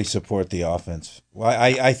really support the offense.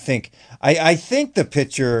 I think the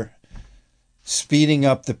pitcher speeding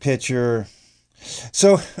up the pitcher.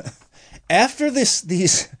 So after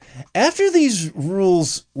these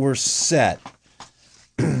rules were set,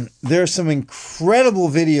 there are some incredible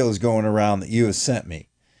videos going around that you have sent me.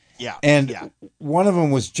 Yeah. And one of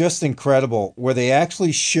them was just incredible, where they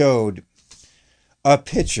actually showed a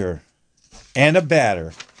pitcher and a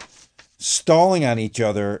batter stalling on each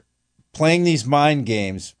other, playing these mind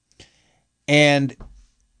games. And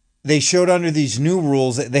they showed under these new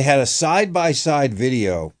rules that they had a side-by-side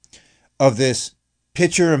video of this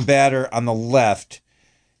pitcher and batter on the left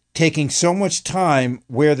taking so much time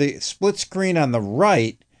where the split screen on the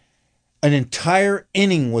right, an entire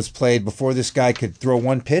inning was played before this guy could throw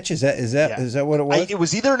one pitch. Is that what it was? It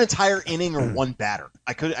was either an entire inning or one batter.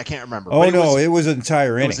 I can't remember. Oh no, it was an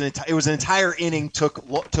entire inning. It was an entire inning. Took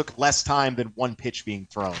less time than one pitch being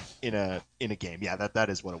thrown in a game. Yeah, that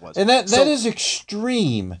is what it was. And that is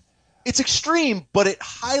extreme. It's extreme, but it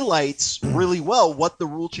highlights really well what the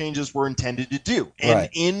rule changes were intended to do.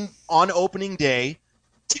 And on opening day,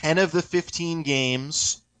 10 of the 15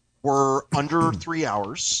 games were under 3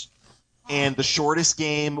 hours, and the shortest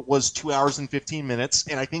game was 2 hours and 15 minutes.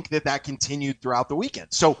 And I think that continued throughout the weekend.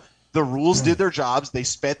 So the rules did their jobs. They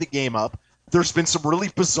sped the game up. There's been some really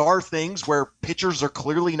bizarre things where pitchers are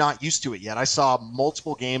clearly not used to it yet. I saw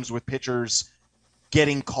multiple games with pitchers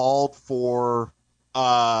getting called for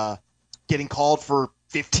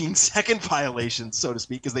 15-second violations, so to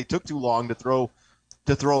speak, because they took too long to throw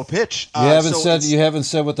a pitch. You haven't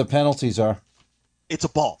said what the penalties are. It's a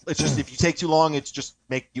ball. It's just if you take too long, it's just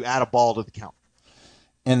you add a ball to the count.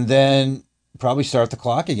 And then probably start the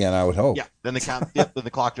clock again, I would hope. Yeah, then then the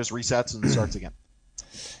clock just resets and starts again.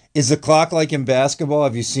 Is the clock like in basketball?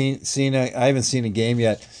 Have you seen I haven't seen a game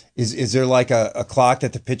yet. Is there like a clock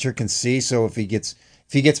that the pitcher can see, so if he gets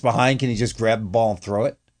behind, can he just grab the ball and throw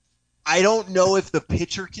it? I don't know if the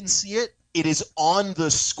pitcher can see it. It is on the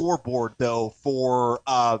scoreboard, though, for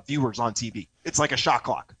viewers on TV. It's like a shot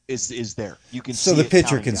clock is there. You can see it. So the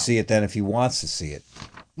pitcher can see it then if he wants to see it.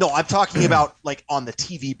 No, I'm talking about like on the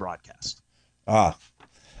TV broadcast. Ah.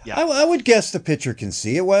 Yeah. I would guess the pitcher can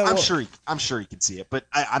see it. Well, I'm sure he can see it, but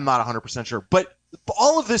I'm not 100% sure. But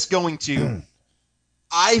all of this going to,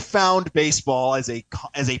 I found baseball as a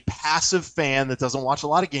passive fan that doesn't watch a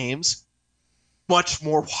lot of games, much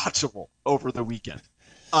more watchable over the weekend.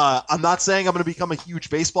 I'm not saying I'm going to become a huge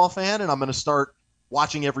baseball fan and I'm going to start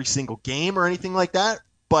watching every single game or anything like that,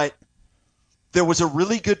 but there was a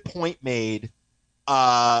really good point made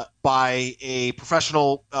by a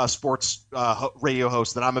professional sports radio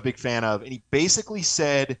host that I'm a big fan of, and he basically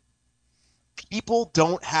said people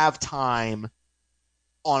don't have time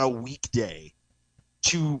on a weekday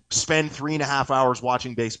to spend 3.5 hours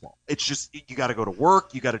watching baseball. It's just, you got to go to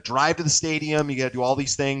work, you got to drive to the stadium, you got to do all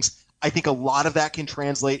these things. I think a lot of that can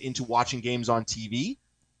translate into watching games on TV.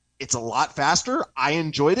 It's a lot faster. I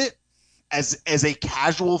enjoyed it. As a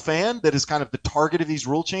casual fan that is kind of the target of these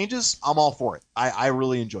rule changes, I'm all for it. I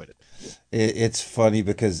really enjoyed it. It's funny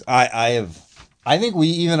because I think we,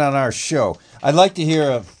 even on our show, I'd like to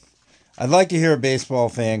hear a baseball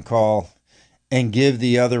fan call and give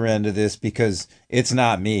the other end of this, because it's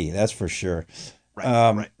not me, that's for sure.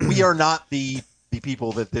 Right. Right. We are not the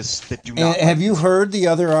people that do not. Have you heard the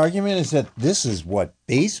other argument? Is that this is what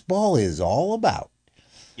baseball is all about?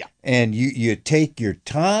 Yeah. And you take your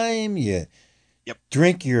time, you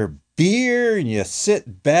drink your beer, and you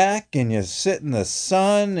sit back and you sit in the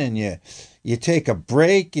sun, and you take a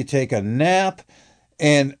break, you take a nap.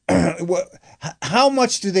 And how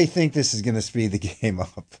much do they think this is going to speed the game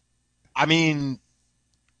up? I mean,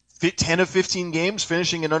 10 of 15 games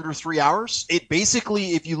finishing in under 3 hours. It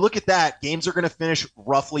basically, if you look at that, games are going to finish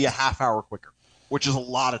roughly a half hour quicker, which is a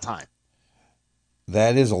lot of time.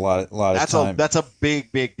 That is a lot of time. That's a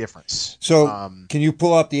big difference. So, can you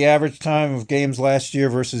pull up the average time of games last year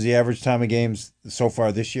versus the average time of games so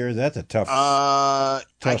far this year? That's a tough. I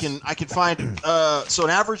can find. So, an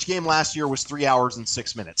average game last year was 3 hours and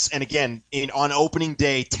 6 minutes, and again, on opening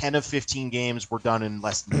day, 10 of 15 games were done in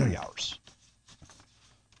less than 3 hours.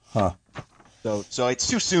 Huh. So it's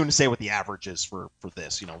too soon to say what the average is for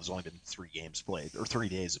this. There's only been 3 games played, or 3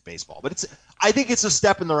 days of baseball. But I think it's a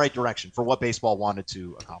step in the right direction for what baseball wanted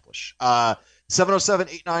to accomplish.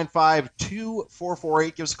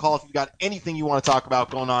 707-895-2448. Give us a call if you've got anything you want to talk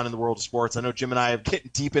about going on in the world of sports. I know Jim and I are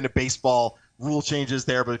getting deep into baseball rule changes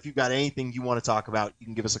there, but if you've got anything you want to talk about, you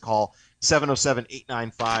can give us a call.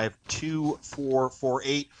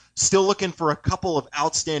 707-895-2448. Still looking for a couple of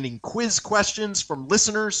outstanding quiz questions from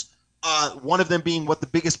listeners. One of them being what the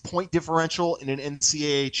biggest point differential in an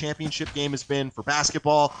NCAA championship game has been for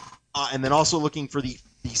basketball. And then also looking for the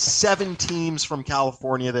 7 teams from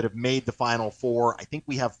California that have made the Final Four. I think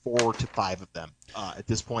we have 4 to 5 of them at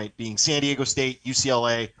this point, being San Diego State,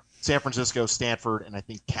 UCLA, San Francisco, Stanford, and I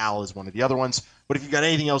think Cal is one of the other ones. But if you've got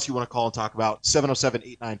anything else you want to call and talk about,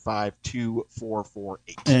 707-895-2448.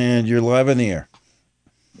 And you're live in the air.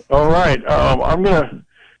 All right. I'm going to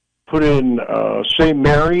put in St.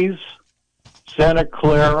 Mary's, Santa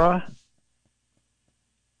Clara,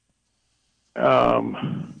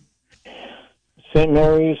 St.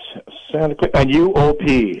 Mary's, Santa Clara, and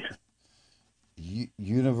UOP.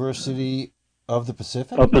 University of the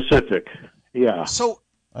Pacific? Of Pacific, yeah. So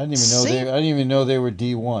I didn't even know they were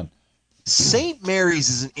D1. St. Mary's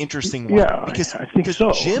is an interesting one. Yeah, because I think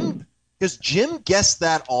so. Jim guessed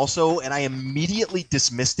that also, and I immediately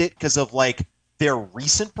dismissed it because of their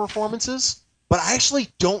recent performances. But I actually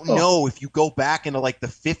don't know if you go back into the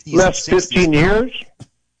 50s last and 60s. 15 years?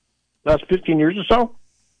 Last 15 years or so?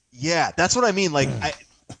 Yeah, that's what I mean.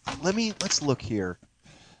 Let's look here.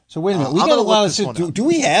 So wait a minute. We got a lot of shit. Do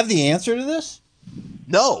we have the answer to this?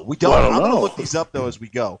 No, we don't. I'm going to look these up though as we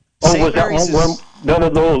go. Was that one? None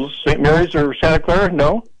of those. St. Mary's or Santa Clara?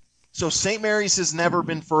 No. So St. Mary's has never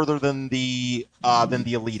been further than the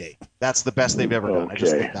Elite Eight. That's the best they've ever done. Okay. I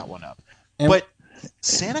just picked that one up. But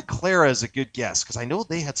Santa Clara is a good guess because I know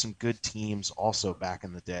they had some good teams also back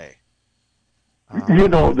in the day.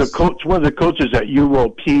 The coach, one of the coaches at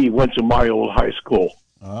UOP, went to my old high school.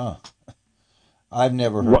 I've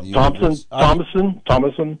never heard Thomason.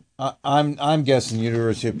 I'm guessing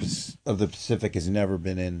University of the Pacific has never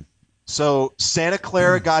been in. So Santa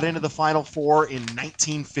Clara got into the Final Four in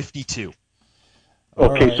 1952.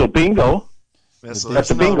 Okay, right. So bingo.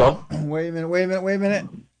 That's a bingo. Wait a minute.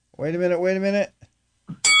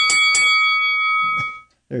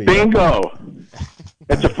 There you bingo. Go.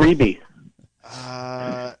 That's a freebie.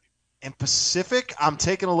 And Pacific, I'm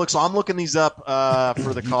taking a look. So I'm looking these up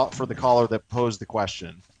for the caller that posed the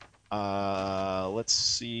question. Let's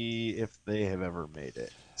see if they have ever made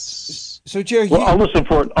it. So Jerry, I'll listen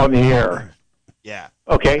for it on the air. Yeah.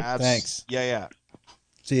 Okay. Thanks. Yeah.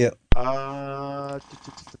 See ya.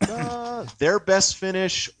 Their best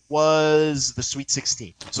finish was the Sweet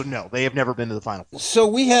 16. So no, they have never been to the Final Four. So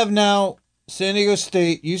we have now San Diego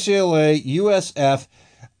State, UCLA, USF.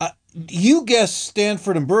 You guessed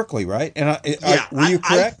Stanford and Berkeley, right? And were you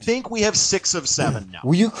correct? I think we have 6 of 7 now.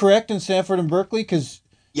 Were you correct in Stanford and Berkeley?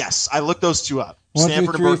 Yes, I looked those two up. 1,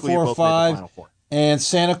 Stanford 2, 3, and Berkeley 4, both 5, made the Final Four. And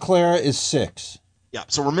Santa Clara is 6. Yeah,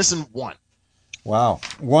 so we're missing 1. Wow.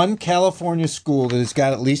 One California school that has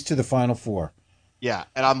got at least to the Final Four. Yeah,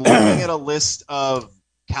 and I'm looking at a list of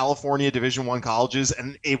California Division I colleges,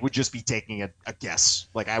 and it would just be taking a guess.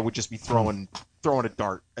 Like, I would just be throwing a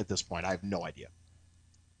dart at this point. I have no idea.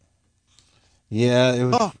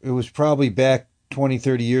 Yeah, it was probably back 20,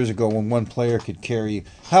 30 years ago when one player could carry you.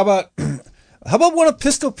 How about one of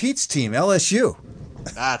Pistol Pete's team, LSU?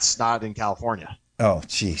 That's not in California. Oh,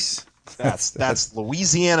 jeez. That's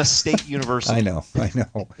Louisiana State University. I know.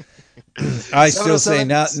 I still say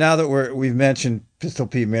now that we've mentioned Pistol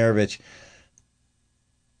Pete Maravich,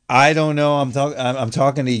 I don't know. I'm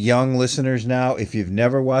talking to young listeners now. If you've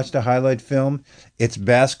never watched a highlight film, it's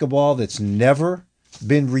basketball that's never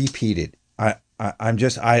been repeated. I'm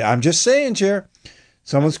just saying, Chair.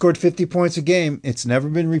 Someone scored 50 points a game. It's never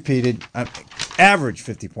been repeated. Average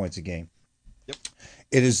 50 points a game. Yep.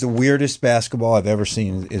 It is the weirdest basketball I've ever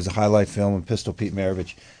seen. Is a highlight film of Pistol Pete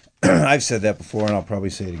Maravich. I've said that before, and I'll probably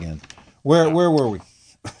say it again. Where were we?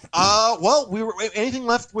 Well, we were. Anything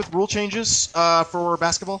left with rule changes for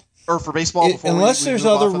basketball or for baseball? Unless there's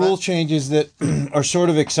other rule changes that are sort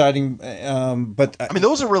of exciting, but I mean,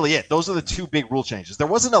 those are really it. Those are the two big rule changes. There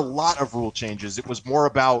wasn't a lot of rule changes. It was more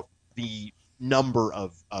about the number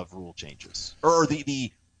of rule changes, or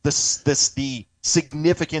the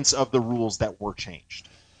significance of the rules that were changed.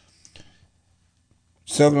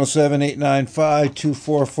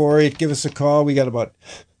 707-895-2448. Give us a call. We got about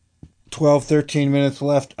 12, 13 minutes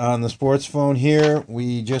left on the sports phone here.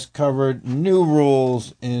 We just covered new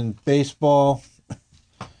rules in baseball.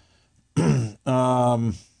 What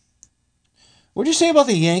did you say about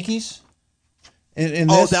the Yankees?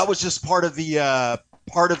 That was just part of the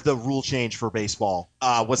rule change for baseball.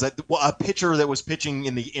 Was that a pitcher that was pitching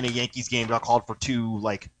in a Yankees game got called for two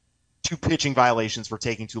pitching violations for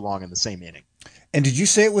taking too long in the same inning. And did you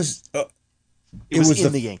say it was? It was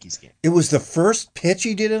in the Yankees game. It was the first pitch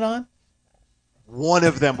he did it on? One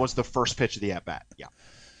of them was the first pitch of the at bat. Yeah.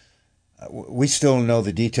 We still don't know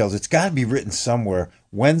the details. It's got to be written somewhere.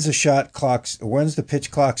 When's the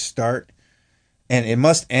pitch clock start? And it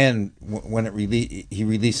must end when he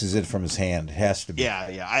releases it from his hand. It has to be.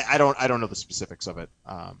 Yeah. I don't know the specifics of it.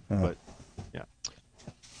 But yeah.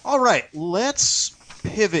 All right, let's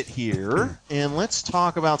pivot here and let's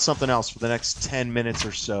talk about something else for the next 10 minutes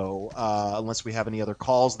or so, unless we have any other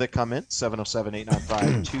calls that come in.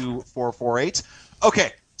 707-895-2448.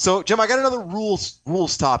 Okay, so Jim, I got another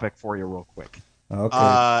rules topic for you real quick.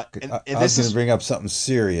 Okay. And I was going to bring up something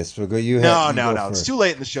serious. So go. No. It's too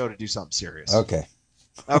late in the show to do something serious. Okay.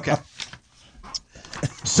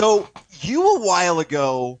 So you a while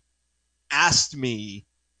ago asked me,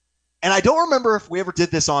 and I don't remember if we ever did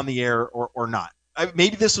this on the air or not.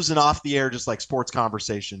 Maybe this was an off the air, just like sports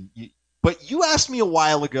conversation. But you asked me a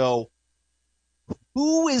while ago,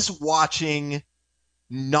 who is watching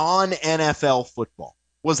non-NFL football?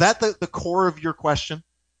 Was that the core of your question?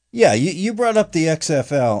 Yeah, you brought up the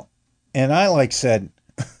XFL, and I said,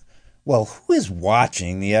 well, who is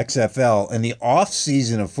watching the XFL in the off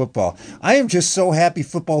season of football? I am just so happy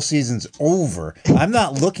football season's over. I'm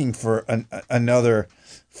not looking for another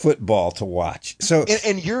football to watch. So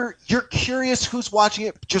and you're curious who's watching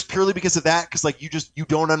it just purely because of that, because you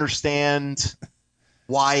don't understand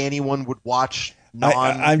why anyone would watch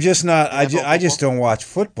I'm just not. I just don't watch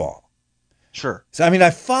football. Sure. So I mean, I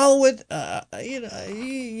follow it.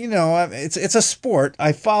 It's a sport.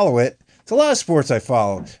 I follow it. It's a lot of sports I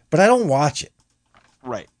follow, but I don't watch it.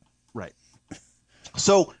 Right.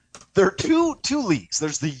 So there are two leagues.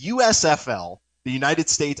 There's the USFL, the United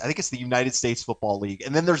States. I think it's the United States Football League,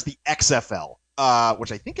 and then there's the XFL,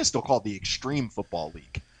 which I think is still called the Extreme Football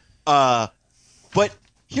League. But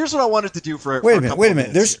here's what I wanted to do for wait a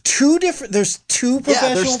minute. There's two professional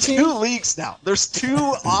there's teams? two leagues now. There's two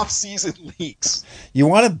off-season leagues. You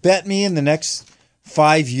want to bet me in the next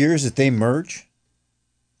 5 years that they merge?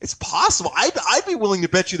 It's possible. I'd be willing to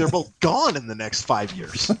bet you they're both gone in the next 5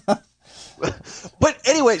 years. But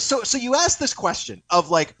anyway, so you asked this question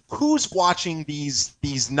of who's watching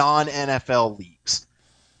these non-NFL leagues.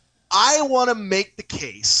 I want to make the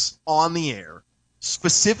case on the air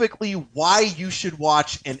specifically why you should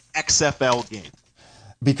watch an XFL game.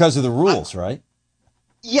 Because of the rules, right?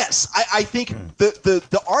 Yes, I think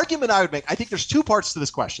the argument I would make, I think there's two parts to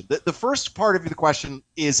this question. The first part of the question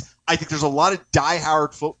is I think there's a lot of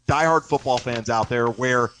diehard football fans out there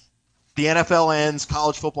where the NFL ends,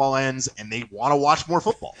 college football ends, and they want to watch more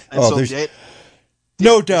football. And there's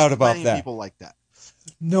no doubt about that. People like that.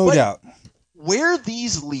 No doubt. Where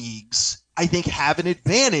these leagues, I think, have an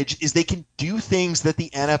advantage is they can do things that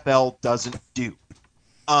the NFL doesn't do.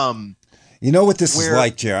 You know what this is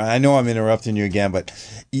like, Jerry? I know I'm interrupting you again, but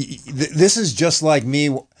this is just like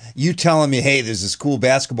me. You telling me, hey, there's this cool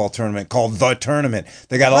basketball tournament called The Tournament.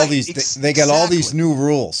 They got all these. They got all these new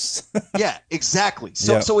rules. Yeah, exactly.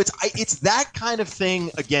 So it's that kind of thing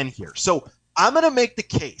again here. So I'm going to make the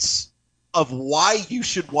case of why you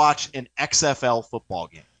should watch an XFL football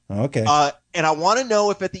game. Okay. And I want to know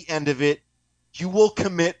if at the end of it you will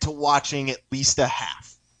commit to watching at least a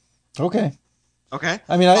half. Okay. Okay.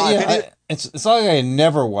 I mean, it's not like I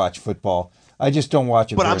never watch football. I just don't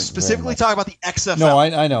watch it. But I'm specifically talking about the XFL. No,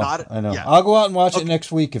 I know. I know. Yeah. I'll go out and watch it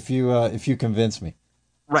next week if you convince me.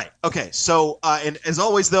 Right. Okay. So, and as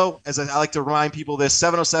always, though, as I like to remind people this,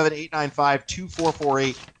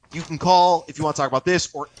 707-895-2448. You can call if you want to talk about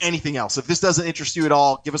this or anything else. If this doesn't interest you at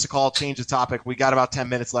all, give us a call, change the topic. We got about 10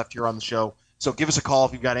 minutes left here on the show. So give us a call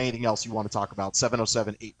if you've got anything else you want to talk about,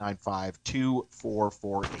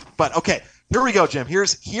 707-895-2448. But, okay, here we go, Jim.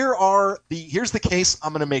 Here's the case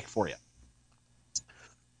I'm going to make for you.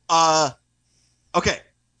 Okay.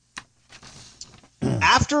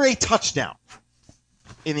 After a touchdown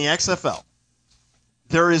in the XFL,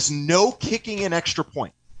 there is no kicking an extra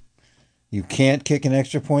point. You can't kick an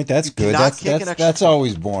extra point? That's good. That's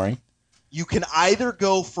always boring. You can either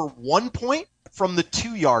go for 1 point from the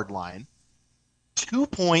 2-yard line, 2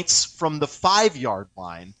 points from the 5-yard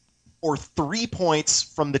line, or 3 points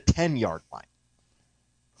from the 10-yard line.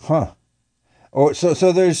 Huh. Oh,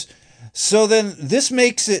 so then this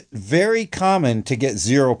makes it very common to get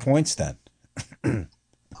 0 points then.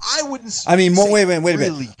 I wouldn't. I mean, wait a minute.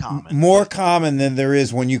 Really common. More common than there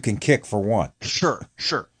is when you can kick for 1. Sure,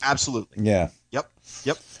 absolutely. Yeah. Yep.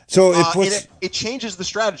 So it changes the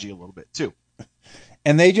strategy a little bit too.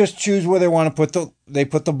 And they just choose where they want to put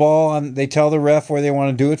the ball on. They tell the ref where they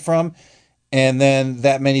want to do it from, and then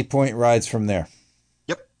that many point rides from there.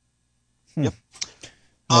 Yep. Okay.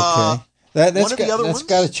 That's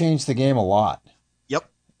got to change the game a lot.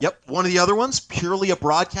 Yep. One of the other ones, purely a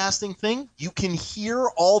broadcasting thing. You can hear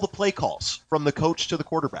all the play calls from the coach to the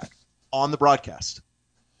quarterback on the broadcast.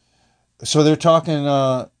 So they're talking.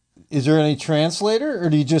 Is there any translator, or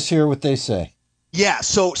do you just hear what they say? Yeah.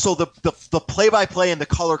 So the play-by-play and the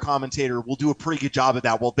color commentator will do a pretty good job of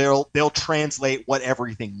that. Well, they'll translate what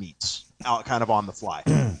everything means out kind of on the fly.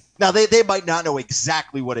 Now they might not know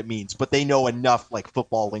exactly what it means, but they know enough like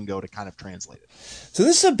football lingo to kind of translate it. So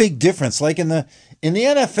this is a big difference. Like in the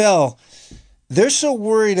NFL, they're so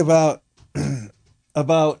worried about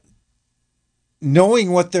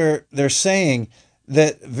knowing what they're saying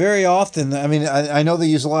that very often. I mean, I know they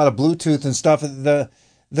use a lot of Bluetooth and stuff. The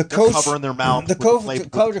coach covering their mouth. The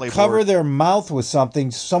coach cover their mouth with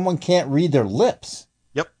something. Someone can't read their lips.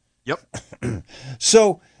 Yep.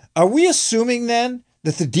 So are we assuming then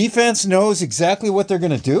that the defense knows exactly what they're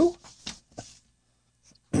going to do?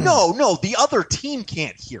 No, the other team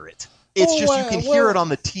can't hear it. It's you can hear it on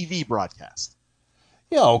the TV broadcast.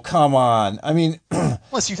 Yo, come on. I mean,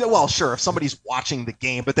 unless you say, well, sure, if somebody's watching the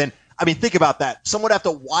game, but then, I mean, think about that. Someone would have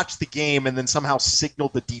to watch the game and then somehow signal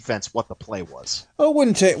the defense what the play was. I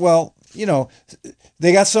wouldn't take. Well,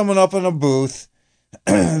 they got someone up in a booth.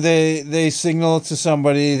 They signal it to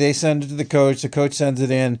somebody. They send it to the coach. The coach sends it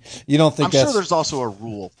in. You don't think I'm sure there's also a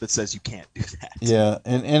rule that says you can't do that. Yeah,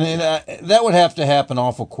 and that would have to happen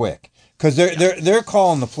awful quick because they're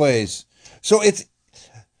calling the plays. So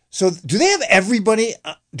do they have everybody?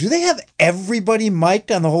 Do they have everybody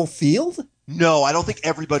mic'd on the whole field? No, I don't think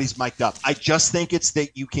everybody's mic'd up. I just think it's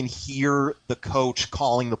that you can hear the coach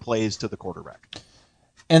calling the plays to the quarterback,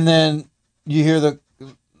 and then you hear the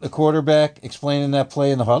quarterback explaining that play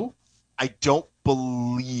in the huddle? I don't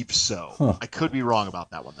believe so. Huh. I could be wrong about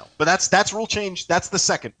that one, though. But that's rule change. That's the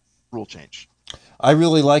second rule change. I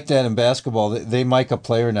really like that in basketball. They mic a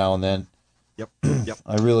player now and then. Yep.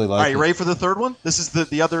 I really like it. All right, you ready for the third one? This is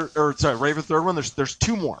the other, ready for the third one? There's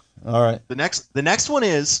two more. All right. The next one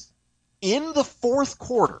is, in the fourth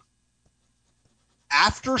quarter,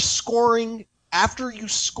 after you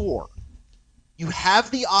score, you have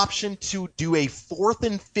the option to do a 4th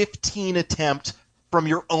and 15 attempt from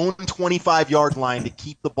your own 25-yard line to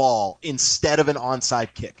keep the ball instead of an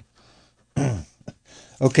onside kick.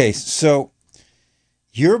 Okay, so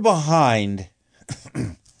you're behind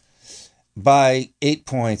by 8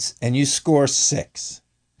 points and you score 6.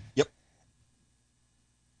 Yep.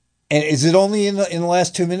 And is it only in the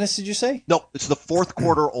last 2 minutes, did you say? No, it's the fourth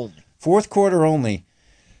quarter only. Fourth quarter only.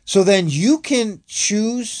 So then you can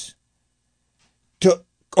choose to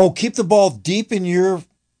keep the ball deep in your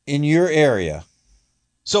area.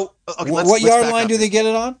 So okay, what yard line do they get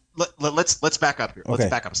it on? Let's back up here. Okay.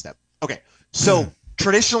 Let's back up a step. Okay. So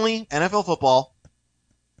traditionally, NFL football,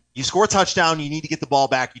 You score a touchdown, you need to get the ball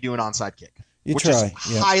back, you do an onside kick. Which is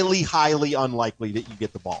highly, highly unlikely that you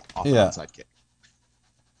get the ball off an onside kick.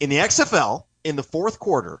 In the XFL, in the fourth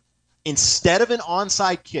quarter, instead of an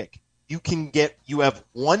onside kick, you have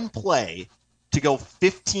one play to go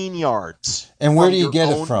 15 yards. And where do you get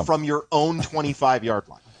it from? From your own 25-yard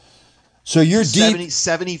line. So you're deep.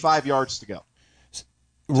 75 yards to go.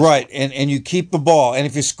 Right, and you keep the ball. And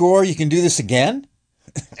if you score, you can do this again?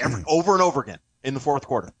 Over and over again in the fourth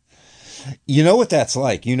quarter. You know what that's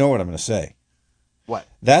like. You know what I'm going to say. What?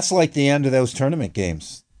 That's like the end of those tournament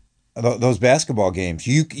games, those basketball games.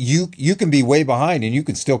 You can be way behind and you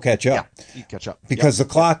can still catch up. Yeah, you catch up. Because the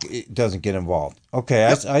clock doesn't get involved. Okay,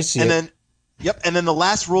 I see and then the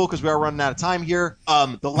last rule, because we are running out of time here,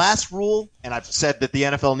 the last rule, and I've said that the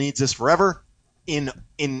NFL needs this forever, in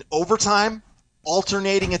overtime,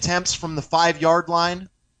 alternating attempts from the 5-yard line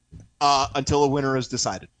until a winner is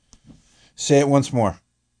decided. Say it once more.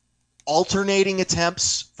 Alternating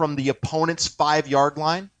attempts from the opponent's 5-yard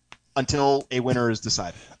line until a winner is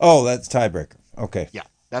decided. Oh, that's tiebreaker. Okay. Yeah,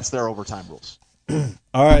 that's their overtime rules.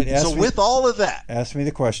 All right. With all of that, ask me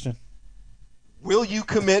the question. Will you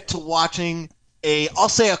commit to watching I'll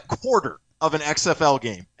say a quarter of an XFL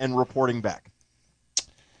game and reporting back?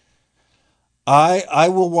 I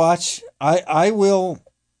will watch. I will.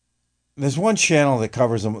 There's one channel that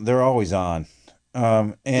covers them. They're always on.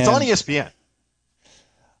 And it's on ESPN.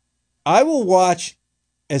 I will watch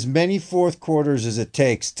as many fourth quarters as it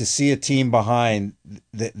takes to see a team behind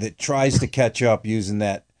that tries to catch up using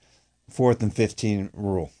that 4th and 15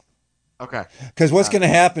 rule. Okay. Because what's going to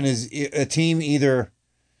happen is a team either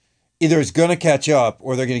is going to catch up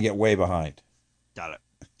or they're going to get way behind. Got it.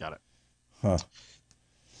 Huh.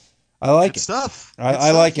 I like Good it. stuff. I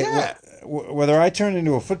like it. Whether I turn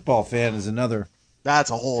into a football fan is another. That's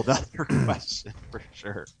a whole other question for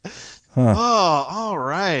sure. Huh. Oh, all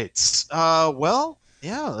right. Well,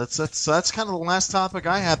 yeah, that's kind of the last topic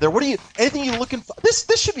I had there. Anything you looking for? This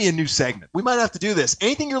should be a new segment. We might have to do this.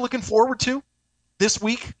 Anything you're looking forward to this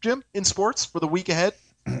week, Jim, in sports for the week ahead?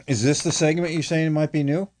 Is this the segment you're saying might be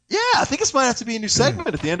new? Yeah, I think this might have to be a new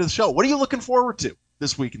segment at the end of the show. What are you looking forward to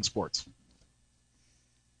this week in sports?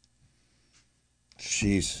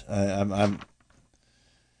 Jeez, I'm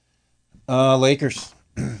Lakers.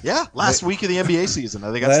 Yeah, last week of the NBA season.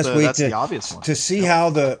 I think that's the obvious one. To see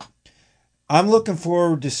I'm looking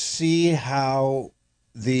forward to see how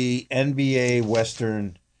the NBA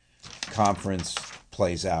Western Conference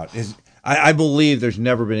plays out. I believe there's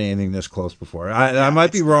never been anything this close before. I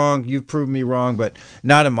might be wrong. You've proven me wrong, but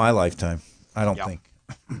not in my lifetime. I don't think.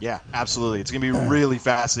 Yeah, absolutely. It's going to be really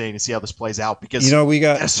fascinating to see how this plays out because we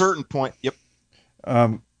got at a certain point. Yep.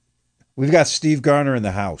 We've got Steve Garner in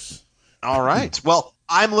the house. All right. Well,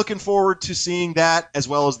 I'm looking forward to seeing that as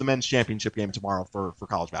well as the men's championship game tomorrow for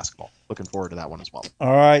college basketball. Looking forward to that one as well.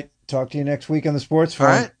 All right. Talk to you next week on the Sports Phone.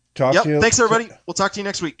 All right. Talk to you. Thanks, everybody. We'll talk to you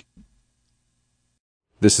next week.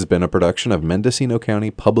 This has been a production of Mendocino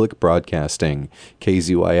County Public Broadcasting,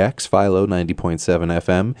 KZYX Philo 90.7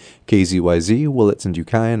 FM, KZYZ Willits and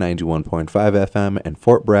Ukiah 91.5 FM, and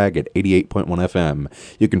Fort Bragg at 88.1 FM.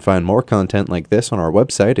 You can find more content like this on our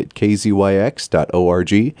website at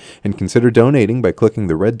kzyx.org, and consider donating by clicking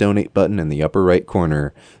the red donate button in the upper right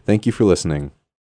corner. Thank you for listening.